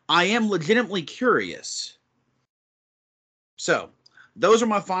 I am legitimately curious. So, those are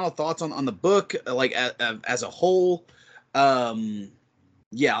my final thoughts on the book, like as a whole.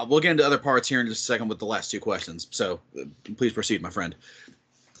 Yeah, we'll get into other parts here in just a second with the last two questions. So please proceed, my friend.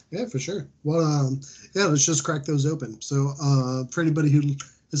 Yeah, for sure. Well, yeah, let's just crack those open. So for anybody who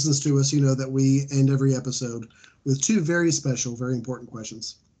listens to us, you know that we end every episode with two very special, very important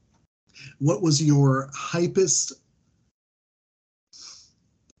questions. What was your hypest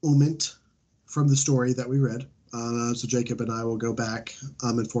moment from the story that we read? So Jacob and I will go back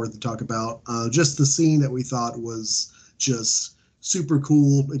and forth and talk about just the scene that we thought was just super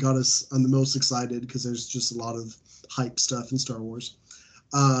cool. It got us the most excited because there's just a lot of hype stuff in Star Wars.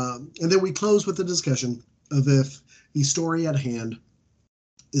 And then we close with the discussion of if the story at hand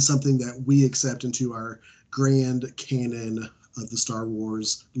is something that we accept into our grand canon of the Star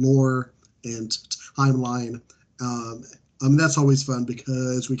Wars lore and timeline. That's always fun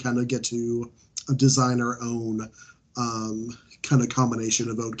because we kind of get to design our own kind of combination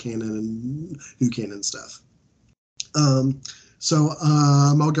of old canon and new canon stuff. So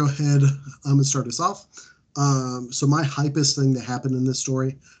I'll go ahead and start us off. So my hypest thing that happened in this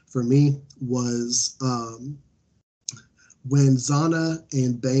story for me was when Xana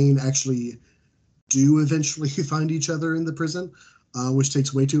and Bane actually do eventually find each other in the prison, which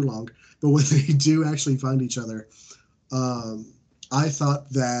takes way too long. But when they do actually find each other, I thought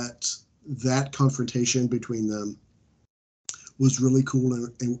that confrontation between them was really cool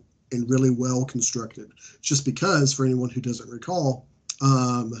and really well constructed. Just because, for anyone who doesn't recall,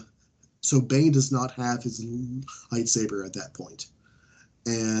 so Bane does not have his lightsaber at that point.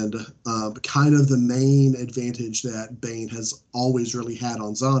 And kind of the main advantage that Bane has always really had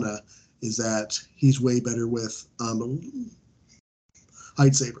on Xana is that he's way better with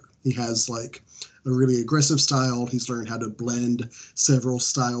lightsaber. He has like a really aggressive style. He's learned how to blend several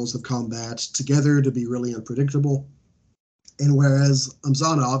styles of combat together to be really unpredictable. And whereas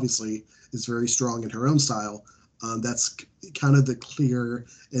Xana obviously is very strong in her own style, that's kind of the clear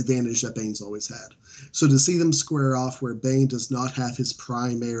advantage that Bane's always had. So to see them square off where Bane does not have his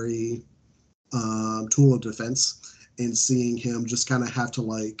primary tool of defense, and seeing him just kind of have to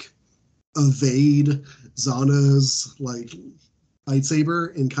like evade Xana's like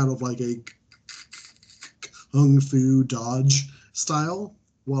lightsaber in kind of like a kung fu dodge style,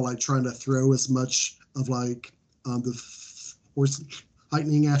 while like trying to throw as much of like the force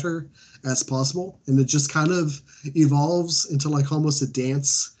lightning at her as possible. And it just kind of evolves into like almost a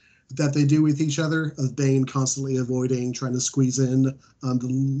dance that they do with each other, of Bane constantly avoiding, trying to squeeze in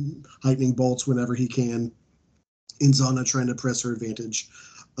the lightning bolts whenever he can, and Xana trying to press her advantage.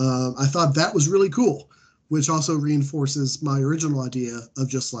 I thought that was really cool, which also reinforces my original idea of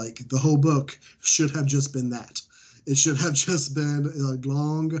just like the whole book should have just been that. It should have just been a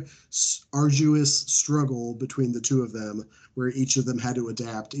long, arduous struggle between the two of them, where each of them had to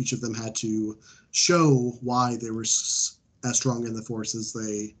adapt. Each of them had to show why they were as strong in the Force as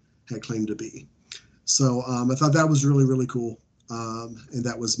they had claimed to be. So I thought that was really, really cool. And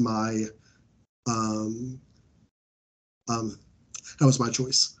that was my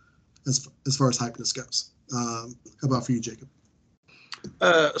choice as far as hypeness goes. How about for you, Jacob?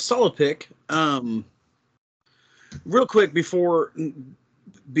 Solid pick. Real quick before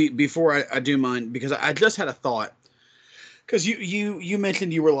I do mine, because I just had a thought. Because you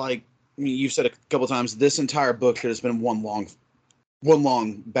mentioned you were like, you've said a couple times, this entire book should have been one long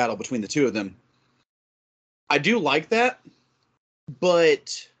battle between the two of them. I do like that,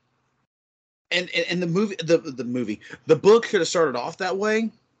 but and the book should have started off that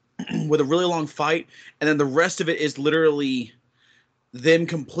way with a really long fight, and then the rest of it is literally them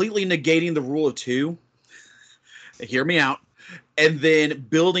completely negating the rule of two. Hear me out, and then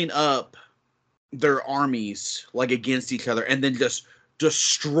building up their armies like against each other, and then just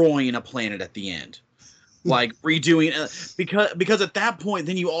destroying a planet at the end, like redoing because at that point,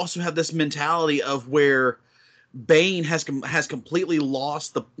 then you also have this mentality of where Bane has completely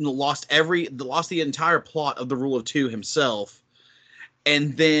lost the entire plot of the Rule of Two himself,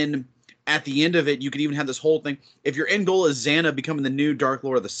 and then at the end of it, you could even have this whole thing. If your end goal is Xana becoming the new Dark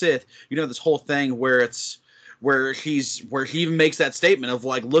Lord of the Sith, you know this whole thing where he even makes that statement of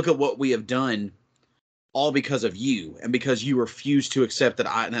like, look at what we have done, all because of you, and because you refused to accept that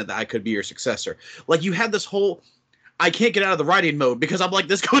I could be your successor. Like you had this whole, I can't get out of the writing mode because I'm like,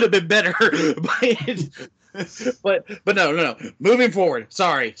 this could have been better. but no. Moving forward.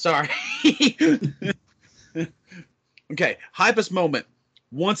 Sorry. Okay, hypest moment.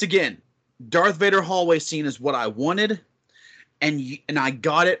 Once again, Darth Vader hallway scene is what I wanted, and I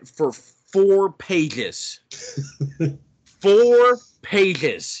got it for 4 pages. 4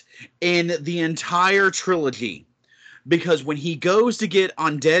 pages in the entire trilogy, because when he goes to get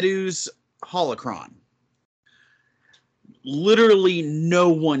Ondedu's holocron, literally no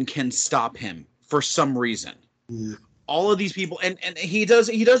one can stop him for some reason. All of these people, and he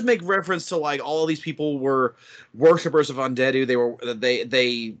does make reference to like all of these people were worshippers of Ondedu.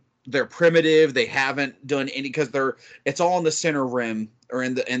 They're primitive. They haven't done any, because it's all in the center rim or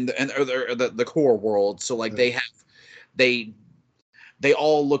in the core world. So like they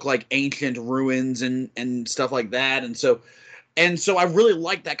all look like ancient ruins and stuff like that. And so I really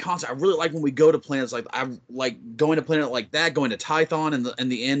like that concept. I really like when we go to planets like, I like going to planet like that, going to Tython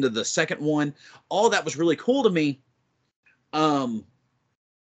and the end of the second one. All that was really cool to me. But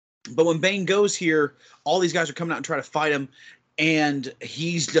when Bane goes here, all these guys are coming out and trying to fight him, and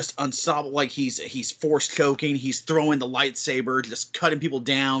he's just unstoppable. Like he's force choking, he's throwing the lightsaber, just cutting people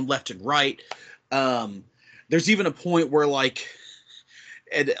down left and right. There's even a point where like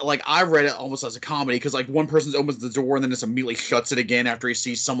I read it almost as a comedy, because like one person opens the door and then just immediately shuts it again after he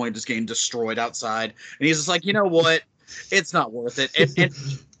sees someone just getting destroyed outside, and he's just like, you know what, it's not worth it. And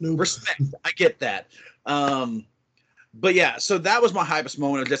Nope. Respect, I get that. But yeah, so that was my hypest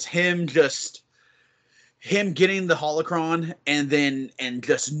moment of just him getting the holocron, and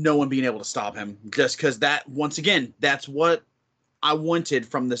just no one being able to stop him, just because that, once again, that's what I wanted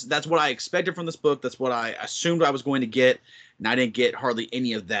from this. That's what I expected from this book. That's what I assumed I was going to get, and I didn't get hardly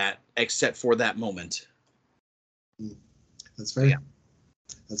any of that except for that moment. That's fair. Yeah.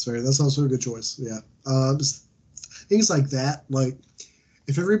 That's fair. That's also a good choice. Yeah. Things like that, like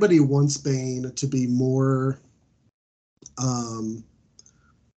if everybody wants Bane to be more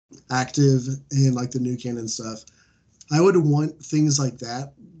active in like the new canon stuff, I would want things like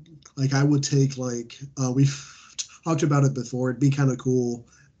that. Like I would take like we've talked about it before. It'd be kind of cool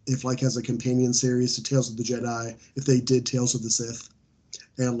if like as a companion series to Tales of the Jedi, if they did Tales of the Sith,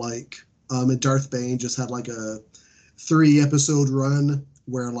 and like and Darth Bane just had like a 3-episode run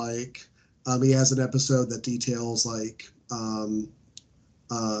where like he has an episode that details like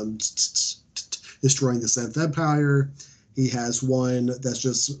destroying the Sith Empire. He has one that's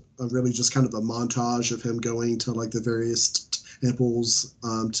just really just kind of a montage of him going to like the various temples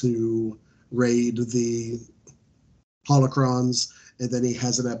to raid the holocrons, and then he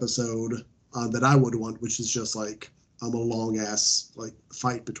has an episode that I would want, which is just like a long ass like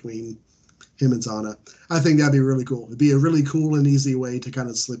fight between him and Zana. I think that'd be really cool. It'd be a really cool and easy way to kind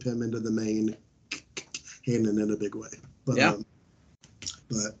of slip him into the main canon in a big way. But yeah.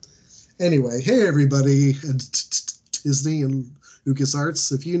 But anyway, hey everybody, and Disney and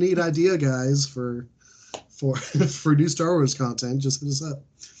LucasArts, if you need idea guys for new Star Wars content, just hit us up.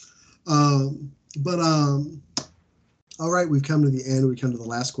 All right, we've come to the end. We come to the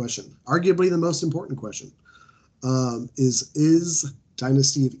last question, arguably the most important question. Is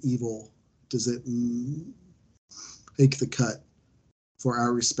Dynasty of Evil, does it make the cut for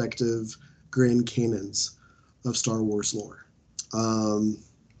our respective grand canons of Star Wars lore?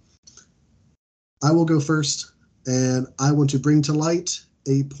 I will go first, and I want to bring to light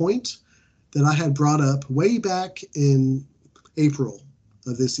a point that I had brought up way back in April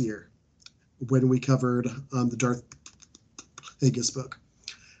of this year when we covered the Darth Bane book,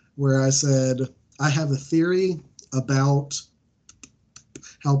 where I said I have a theory about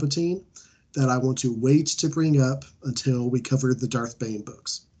Palpatine that I want to wait to bring up until we cover the Darth Bane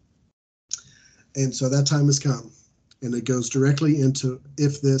books. And so that time has come, and it goes directly into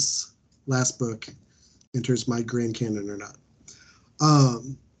if this last book enters my grand canon or not.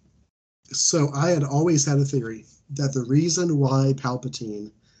 So I had always had a theory that the reason why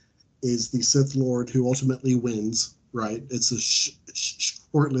Palpatine is the Sith Lord who ultimately wins, right? It's a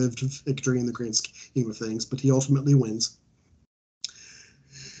short-lived victory in the grand scheme of things, but he ultimately wins,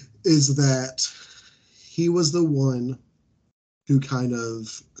 is that he was the one who kind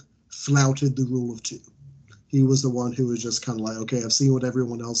of flouted the rule of two. He was the one who was just kind of like, okay, I've seen what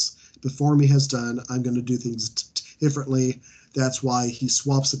everyone else before me has done. I'm going to do things differently. That's why he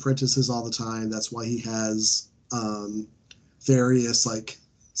swaps apprentices all the time. That's why he has various like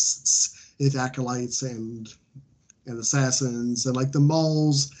Sith acolytes and assassins and like the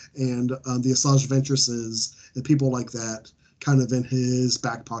Mauls and the Asajj Venturesses and people like that kind of in his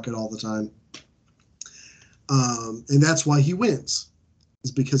back pocket all the time. And that's why he wins,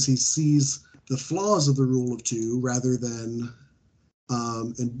 is because he sees the flaws of the rule of two rather than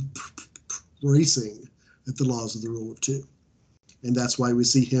embracing the laws of the rule of two. And that's why we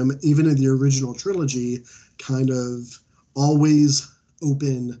see him, even in the original trilogy, kind of always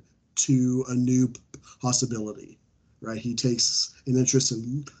open to a new possibility, right? He takes an interest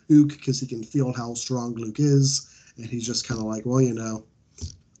in Luke because he can feel how strong Luke is. And he's just kind of like, well, you know,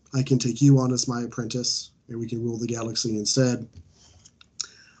 I can take you on as my apprentice and we can rule the galaxy instead.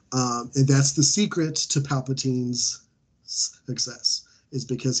 And that's the secret to Palpatine's success, is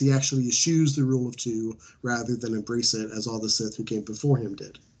because he actually eschews the rule of two rather than embrace it as all the Sith who came before him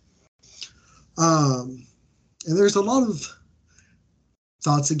did. And there's a lot of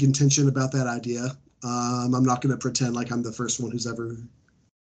thoughts and contention about that idea. I'm not going to pretend like I'm the first one who's ever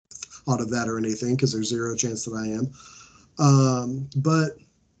thought of that or anything, because there's zero chance that I am. But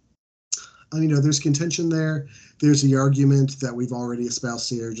you know, there's contention there. There's the argument that we've already espoused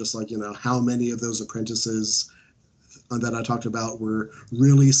here, just like, you know, how many of those apprentices that I talked about were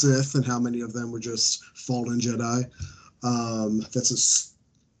really Sith and how many of them were just fallen Jedi. That's a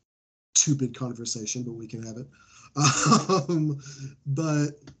stupid conversation, but we can have it. But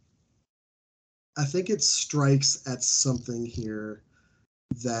I think it strikes at something here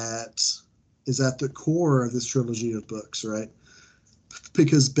that is at the core of this trilogy of books, right?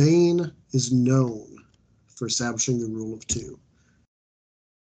 Because Bane is known for establishing the rule of two.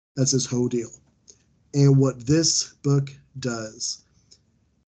 That's his whole deal. And what this book does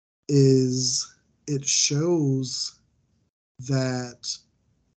is it shows that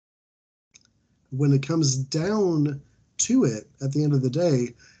when it comes down to it, at the end of the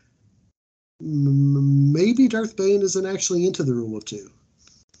day, maybe Darth Bane isn't actually into the rule of two.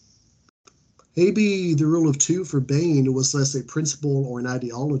 Maybe the rule of two for Bane was less a principle or an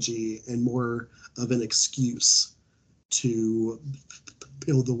ideology and more of an excuse to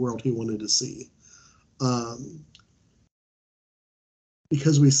build the world he wanted to see.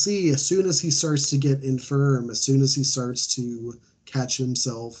 Because we see as soon as he starts to get infirm, as soon as he starts to catch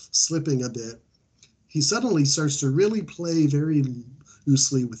himself slipping a bit, he suddenly starts to really play very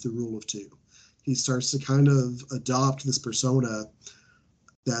loosely with the rule of two. He starts to kind of adopt this persona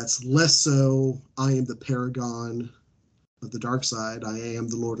that's less so, I am the paragon of the dark side, I am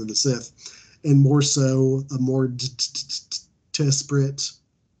the Lord of the Sith, and more so a more desperate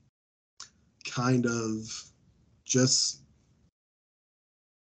kind of just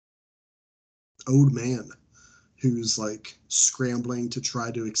old man who's like scrambling to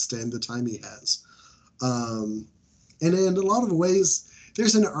try to extend the time he has. And in a lot of ways,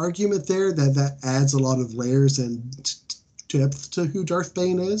 there's an argument there that adds a lot of layers and depth to who Darth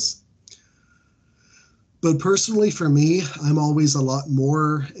Bane is. But personally, for me, I'm always a lot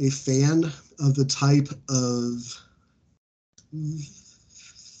more a fan of the type of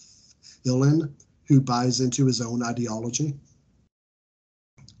villain who buys into his own ideology.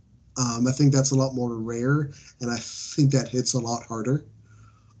 I think that's a lot more rare, and I think that hits a lot harder.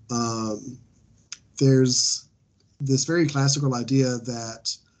 There's this very classical idea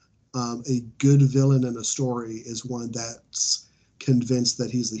that a good villain in a story is one that's convinced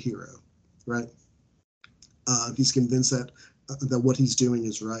that he's the hero, right? He's convinced that what he's doing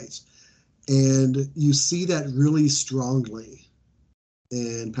is right. And you see that really strongly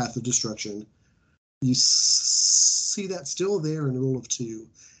in Path of Destruction. You see that still there in Rule of Two.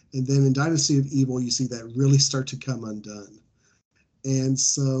 And then in Dynasty of Evil, you see that really start to come undone. And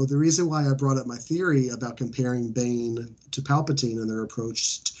so the reason why I brought up my theory about comparing Bane to Palpatine and their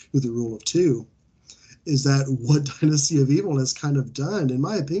approach to the Rule of Two is that what Dynasty of Evil has kind of done, in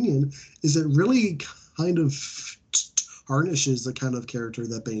my opinion, is it really kind of tarnishes the kind of character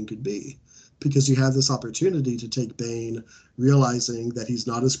that Bane could be. because you have this opportunity to take Bane, realizing that he's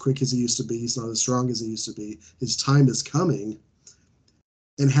not as quick as he used to be, he's not as strong as he used to be, his time is coming,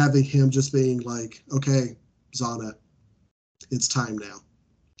 and having him just being like, okay, Zana, it's time now.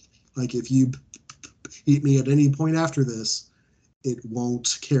 Like, if you eat me at any point after this, it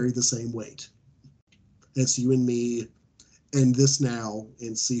won't carry the same weight. It's you and me, end this now,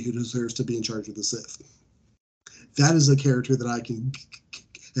 and see who deserves to be in charge of the Sith. That is a character that I can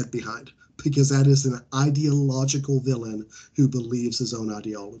get behind, because that is an ideological villain who believes his own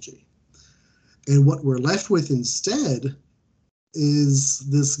ideology. And what we're left with instead is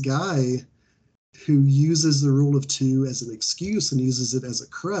this guy who uses the rule of two as an excuse and uses it as a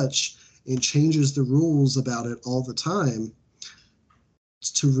crutch and changes the rules about it all the time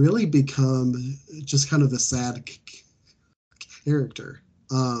to really become just kind of a sad character.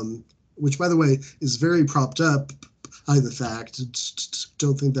 Which, by the way, is very propped up by the fact,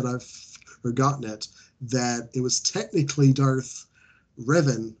 don't think that I've forgotten it, that it was technically Darth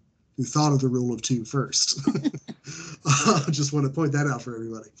Revan who thought of the rule of two first. I just want to point that out for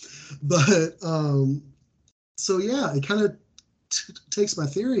everybody. But, so yeah, it kind of takes my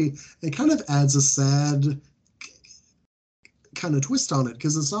theory and kind of adds a sad kind of twist on it,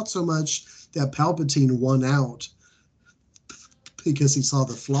 because it's not so much that Palpatine won out because he saw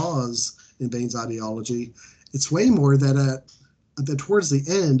the flaws in Bane's ideology. It's way more that towards the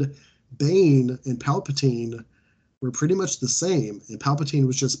end, Bane and Palpatine were pretty much the same, and Palpatine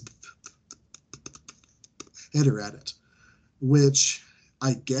was just better at it, which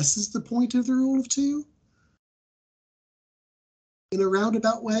I guess is the point of the rule of two in a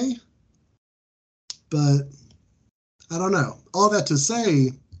roundabout way. But I don't know. All that to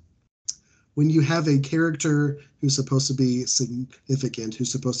say, when you have a character who's supposed to be significant,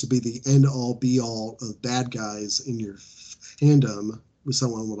 who's supposed to be the end-all, be-all of bad guys in your fandom, with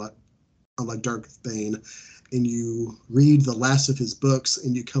someone like Darth Bane, and you read the last of his books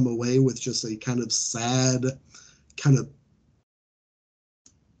and you come away with just a kind of sad, kind of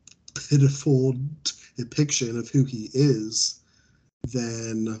pitiful depiction of who he is,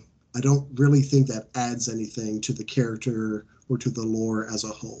 then I don't really think that adds anything to the character or to the lore as a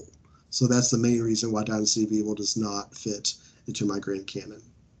whole. So that's the main reason why Dynasty of Evil does not fit into my grand canon.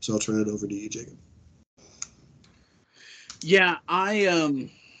 So I'll turn it over to you, Jacob. Yeah,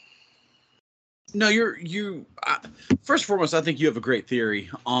 no, first and foremost, I think you have a great theory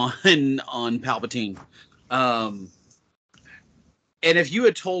on Palpatine. And if you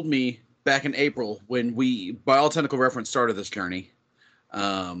had told me back in April, when we, by all technical reference, started this journey,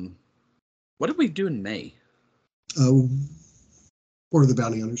 what did we do in May? Or the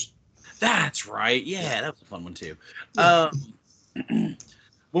Bounty Hunters. That's right. Yeah, that was a fun one too. Yeah.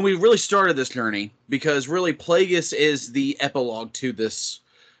 When we really started this journey, because really Plagueis is the epilogue to this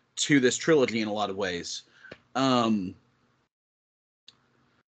trilogy in a lot of ways. If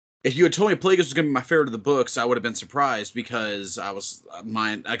you had told me Plagueis was going to be my favorite of the books, I would have been surprised, because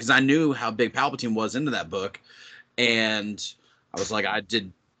I knew how big Palpatine was into that book, and I was like, I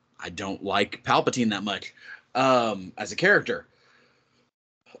don't like Palpatine that much as a character.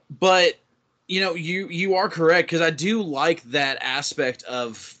 But, you are correct, because I do like that aspect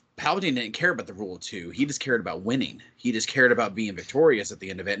of Palpatine didn't care about the rule of two. He just cared about winning. He just cared about being victorious at the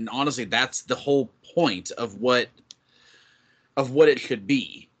end of it. And honestly, that's the whole point of what it should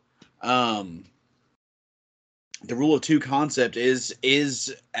be. The rule of two concept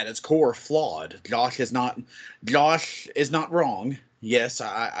is at its core flawed. Josh is not wrong. Yes,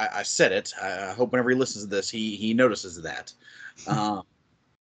 I said it. I hope whenever he listens to this, he notices that.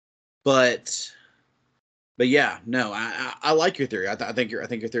 But yeah, no, I like your theory. I think your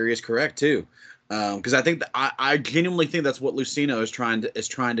theory is correct too, because I think that I genuinely think that's what Lucino is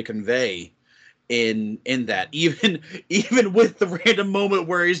trying to convey in that. Even with the random moment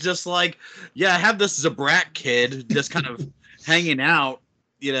where he's just like, yeah, I have this Zabrak kid just kind of hanging out.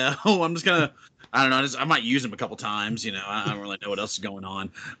 I'm just gonna, I don't know, I might use him a couple times. I don't really know what else is going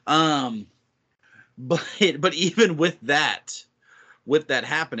on. But even with that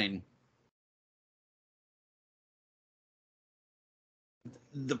happening,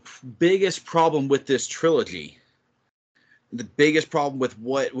 the biggest problem with this trilogy, the biggest problem with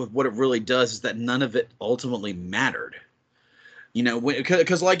what it really does, is that none of it ultimately mattered.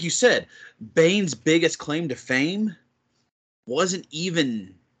 Because like you said, Bane's biggest claim to fame wasn't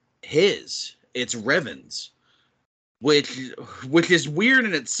even his; it's Revan's, which is weird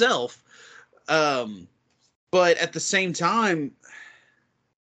in itself. But at the same time,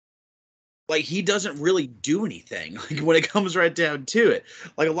 like, he doesn't really do anything, like, when it comes right down to it.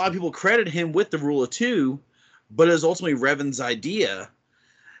 Like, a lot of people credit him with the rule of two, but it was ultimately Revan's idea.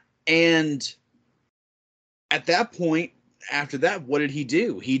 And at that point, after that, what did he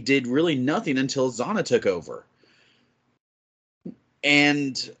do? He did really nothing until Zana took over.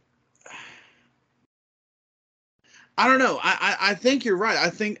 And I don't know. I think you're right. I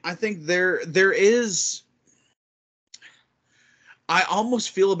think there is. I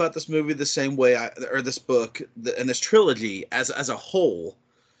almost feel about this movie the same way, or this book and this trilogy as a whole,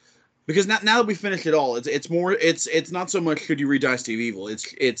 because now that we finished it all, it's not so much should you read Dynasty of Evil.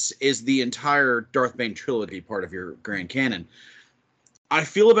 It's is the entire Darth Bane trilogy part of your grand canon. I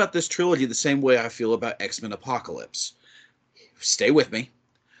feel about this trilogy the same way I feel about X-Men Apocalypse. Stay with me,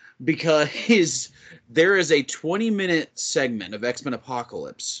 because there is a 20-minute segment of X-Men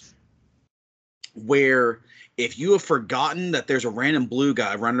Apocalypse where, if you have forgotten that there's a random blue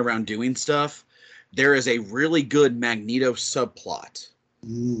guy running around doing stuff, there is a really good Magneto subplot.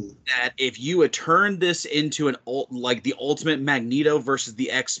 Ooh. That if you had turned this into like the ultimate Magneto versus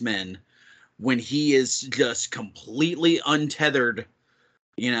the X-Men, when he is just completely untethered,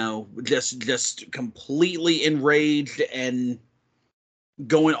 just completely enraged and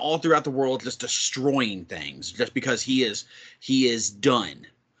going all throughout the world, just destroying things, just because he is done.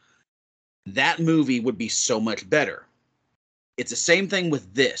 That movie would be so much better. It's the same thing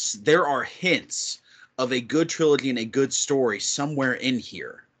with this. There are hints of a good trilogy and a good story somewhere in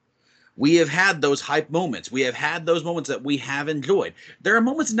here. We have had those hype moments. We have had those moments that we have enjoyed. There are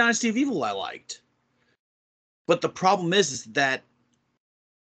moments in Dynasty of Evil I liked. But the problem is that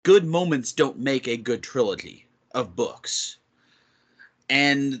good moments don't make a good trilogy of books.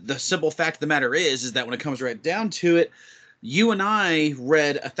 And the simple fact of the matter is that when it comes right down to it, you and I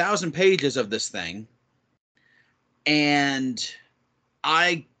read 1,000 pages of this thing, and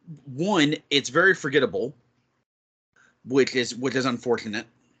it's very forgettable, which is unfortunate.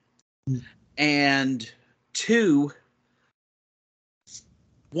 And 2,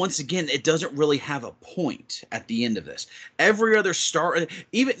 once again, it doesn't really have a point at the end of this. Every other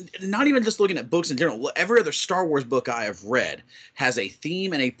not even just looking at books in general, every other Star Wars book I have read has a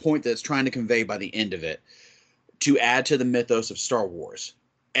theme and a point that it's trying to convey by the end of it, to add to the mythos of Star Wars.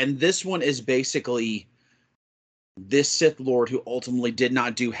 And this one is basically this Sith Lord who ultimately did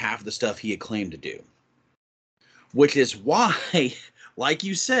not do half the stuff he had claimed to do. Which is why, like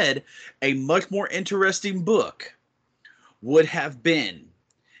you said, a much more interesting book would have been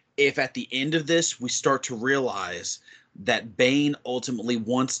if at the end of this we start to realize that Bane ultimately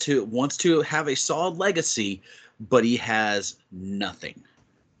wants to have a solid legacy, but he has nothing.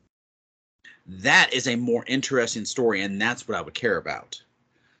 That is a more interesting story, and that's what I would care about.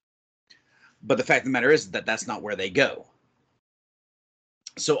 But the fact of the matter is that that's not where they go.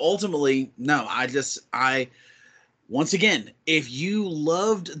 So ultimately, no, once again, if you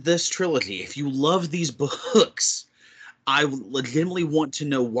loved this trilogy, if you loved these books, I legitimately want to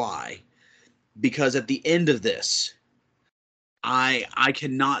know why. Because at the end of this, I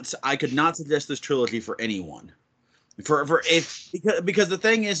could not suggest this trilogy for anyone. Because the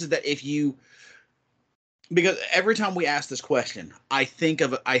thing is that because every time we ask this question, I think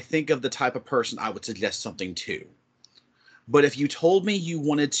of the type of person I would suggest something to. But if you told me you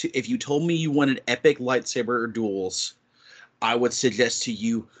wanted epic lightsaber duels, I would suggest to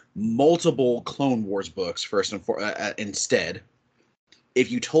you multiple Clone Wars books first and instead.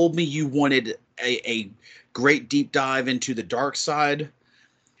 If you told me you wanted a great deep dive into the dark side,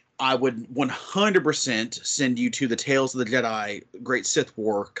 I would 100% send you to the Tales of the Jedi Great Sith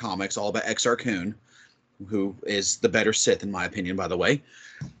War comics, all about Exar Kun, who is the better Sith, in my opinion, by the way.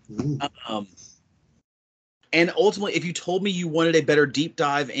 And ultimately, if you told me you wanted a better deep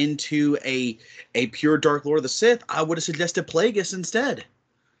dive into a pure Dark Lord of the Sith, I would have suggested Plagueis instead.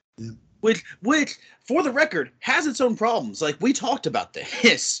 Yeah. Which, for the record, has its own problems. Like, we talked about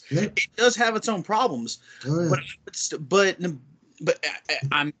this. Yeah. It does have its own problems. Oh, yeah. But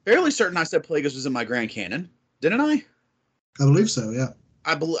I'm fairly certain I said Plagueis was in my Grand Canon. Didn't I? I believe so, yeah.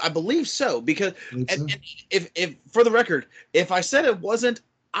 I believe so, because if for the record, if I said it wasn't,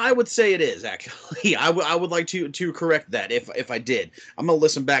 I would say it is, actually. I would like to correct that if I did. I'm going to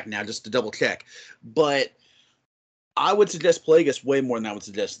listen back now just to double check. But I would suggest Plagueis way more than I would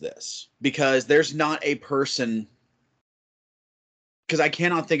suggest this, because there's not a person, because I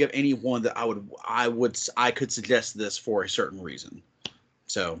cannot think of anyone that I could suggest this for a certain reason.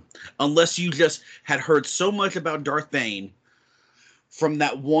 So, unless you just had heard so much about Darth Bane from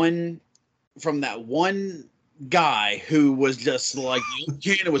that one guy who was just like,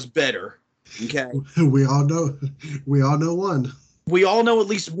 Canon was better. Okay. We all know one. We all know at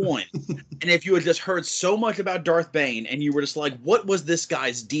least one. And if you had just heard so much about Darth Bane and you were just like, what was this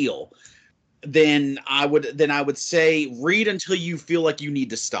guy's deal? then I would say read until you feel like you need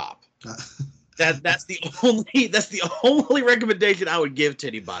to stop. That's the only recommendation I would give to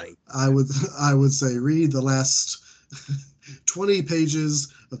anybody. I would say read the last 20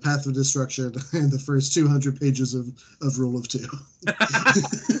 pages of Path of Destruction and the first 200 pages of Rule of Two.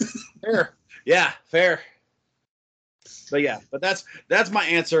 Fair. Yeah, fair. But that's my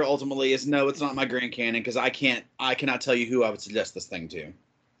answer ultimately is no, it's not my Grand Canon because I cannot tell you who I would suggest this thing to.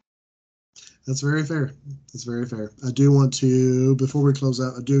 That's very fair. That's very fair. I do want to, before we close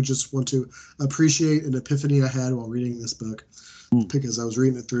out, I do just want to appreciate an epiphany I had while reading this book because I was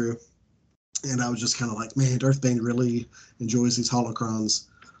reading it through and I was just kind of like, man, Darth Bane really enjoys these holocrons.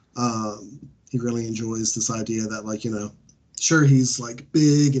 He really enjoys this idea that, like, you know, sure, he's like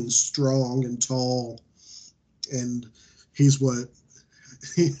big and strong and tall and he's what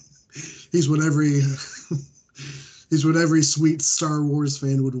every sweet Star Wars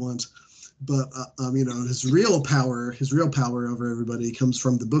fan would want. But you know, his real power over everybody comes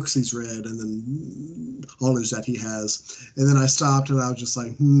from the books he's read and then knowledge that he has. And then I stopped and I was just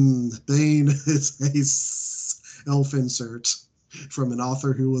like, Bane is a elf insert from an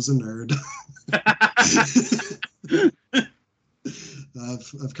author who was a nerd.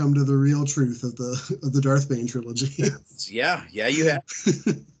 I've come to the real truth of the Darth Bane trilogy. Yeah, you have.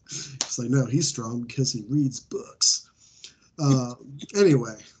 It's like, no, he's strong because he reads books.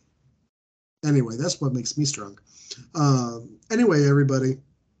 Anyway, that's what makes me strong. Anyway, everybody,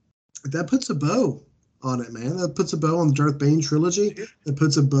 that puts a bow on it, man. That puts a bow on the Darth Bane trilogy. That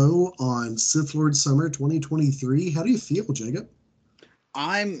puts a bow on Sith Lord Summer 2023. How do you feel, Jacob?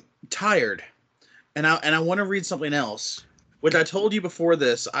 I'm tired, and I want to read something else. Which I told you before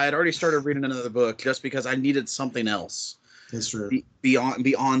this, I had already started reading another book just because I needed something else. That's true.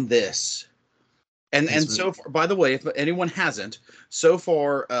 Beyond this. And so far, by the way, if anyone hasn't, so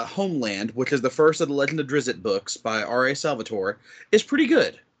far, Homeland, which is the first of the Legend of Drizzt books by R.A. Salvatore, is pretty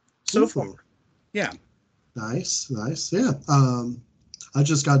good so far. Yeah. Nice. Yeah. I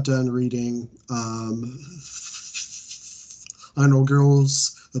just got done reading Final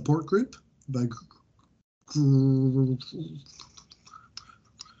Girls Support Group by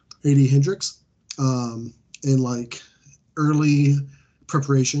A.D. Hendricks in like early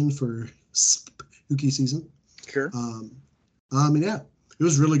preparation for spooky season. Sure. Yeah, it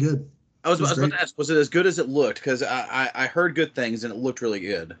was really good. I was about to ask, was it as good as it looked? Because I heard good things and it looked really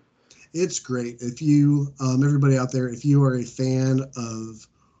good. It's great. If you, everybody out there, if you are a fan of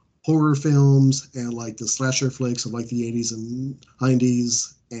horror films and like the slasher flicks of like the 80s and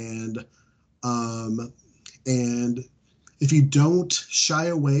 90s and if you don't shy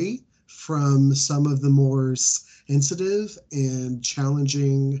away from some of the more sensitive and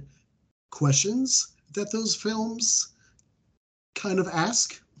challenging questions that those films kind of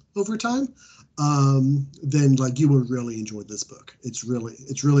ask over time, then like you will really enjoy this book. It's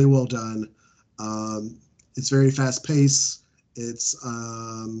really well done. It's very fast paced. It's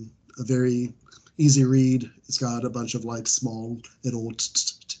a very easy read. It's got a bunch of like small little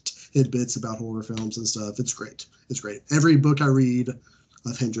tidbits about horror films and stuff. It's great. Every book I read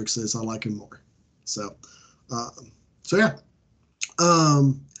of Hendrix's, I like him more. So yeah.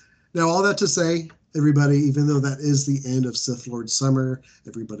 Now all that to say, everybody, even though that is the end of Sith Lord Summer,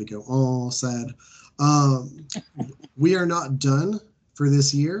 everybody go all sad. We are not done for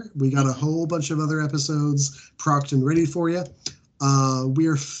this year. We got a whole bunch of other episodes procced and ready for you. We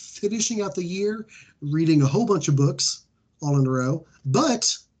are finishing out the year reading a whole bunch of books all in a row,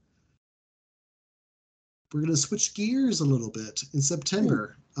 but we're going to switch gears a little bit in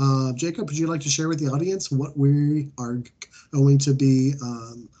September. Jacob, would you like to share with the audience what we are going to be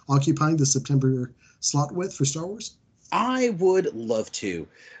occupying the September slot with for Star Wars? I would love to.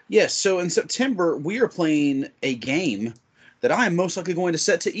 Yes, so in September, we are playing a game that I am most likely going to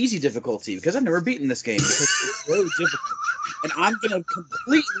set to easy difficulty because I've never beaten this game because it's so difficult. And I'm going to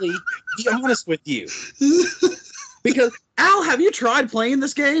completely be honest with you. Because, Al, have you tried playing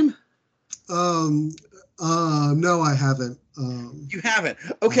this game? No, I haven't. You haven't?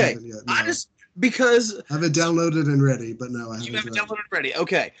 Okay. I haven't yet, no. Because I have it downloaded and ready, but no, I haven't. You have it downloaded and ready.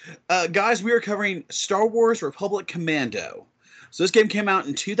 Okay. Guys, we are covering Star Wars Republic Commando. So this game came out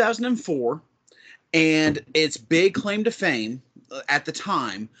in 2004, and its big claim to fame at the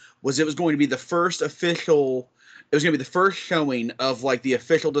time was it was going to be the first showing of like the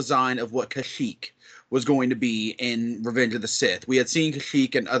official design of what Kashyyyk was going to be in Revenge of the Sith. We had seen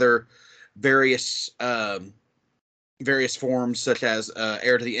Kashyyyk in other various forms, such as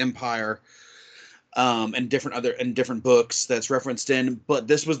Heir to the Empire, and different books that's referenced in. But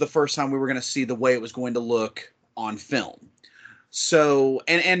this was the first time we were going to see the way it was going to look on film. So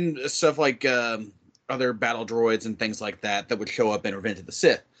and stuff like other battle droids and things like that would show up in Revenge of the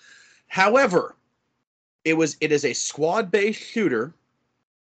Sith. However, it is a squad based shooter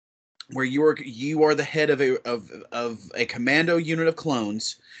where you are the head of a commando unit of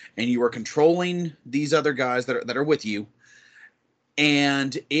clones, and you are controlling these other guys that are with you.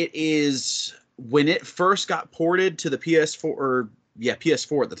 And it is, when it first got ported to the PS4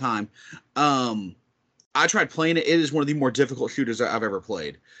 at the time. I tried playing it. It is one of the more difficult shooters I've ever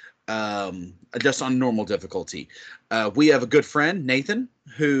played, just on normal difficulty. We have a good friend, Nathan,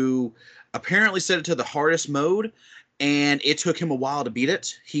 who apparently set it to the hardest mode, and it took him a while to beat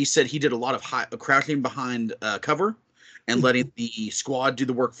it. He said he did a lot of crouching behind cover and letting the squad do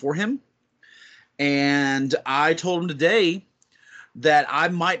the work for him. And I told him today that I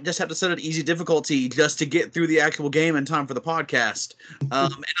might just have to set it easy difficulty just to get through the actual game in time for the podcast.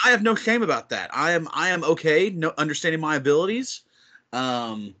 And I have no shame about that. I am okay, understanding my abilities.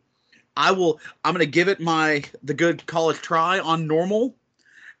 I'm going to give it the good college try on normal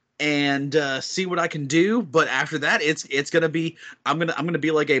and see what I can do. But after that, it's going to be, I'm going to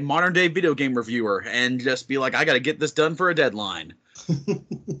be like a modern day video game reviewer and just be like, I got to get this done for a deadline.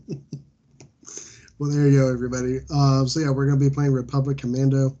 Well, there you go, everybody. So yeah, we're going to be playing Republic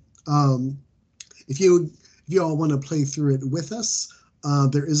Commando. If you all want to play through it with us,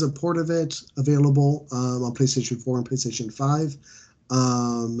 there is a port of it available on PlayStation 4 and PlayStation 5.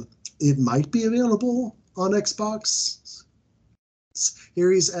 It might be available on Xbox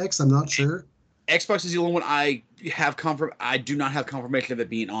Series X. I'm not sure. Xbox is the only one I have I do not have confirmation of it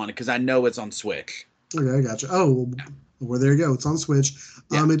being on it because I know it's on Switch. Okay, I gotcha. Oh, well, there you go. It's on Switch.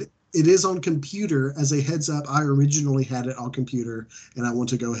 Yeah. It is on computer. As a heads up, I originally had it on computer, and I want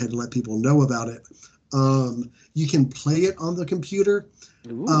to go ahead and let people know about it. You can play it on the computer.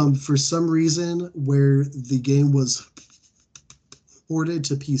 For some reason, where the game was ported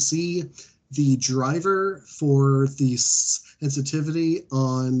to PC, the driver for the sensitivity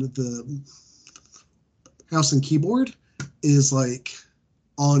on the mouse and keyboard is like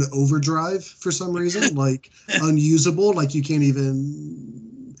on overdrive for some reason, like unusable, like you can't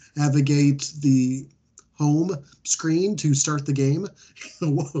even navigate the home screen to start the game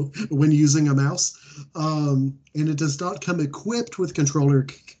when using a mouse. And it does not come equipped with controller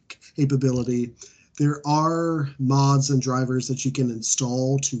capability. There are mods and drivers that you can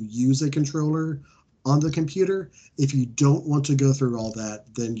install to use a controller on the computer. If you don't want to go through all that,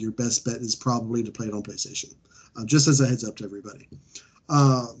 then your best bet is probably to play it on PlayStation. Just as a heads up to everybody.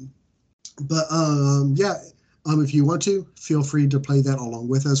 If you want to, feel free to play that along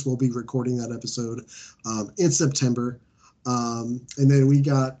with us. We'll be recording that episode in September. And then we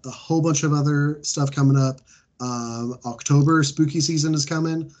got a whole bunch of other stuff coming up. October, spooky season is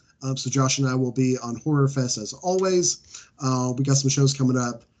coming. So Josh and I will be on Horror Fest as always. We got some shows coming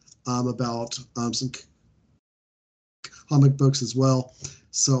up about some comic books as well.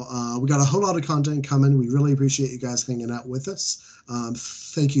 So we got a whole lot of content coming. We really appreciate you guys hanging out with us.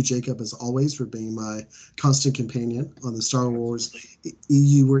 Thank you, Jacob, as always, for being my constant companion on the Star Wars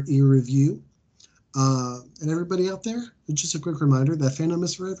EU or E review. And everybody out there, just a quick reminder that fandom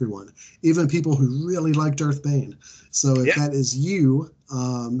is for everyone, even people who really like Darth Bane. So if that is you,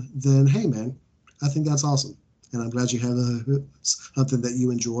 then hey, man, I think that's awesome. And I'm glad you have something that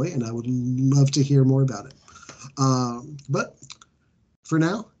you enjoy, and I would love to hear more about it. But for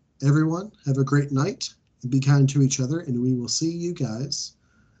now, everyone, have a great night. Be kind to each other, and we will see you guys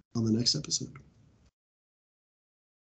on the next episode.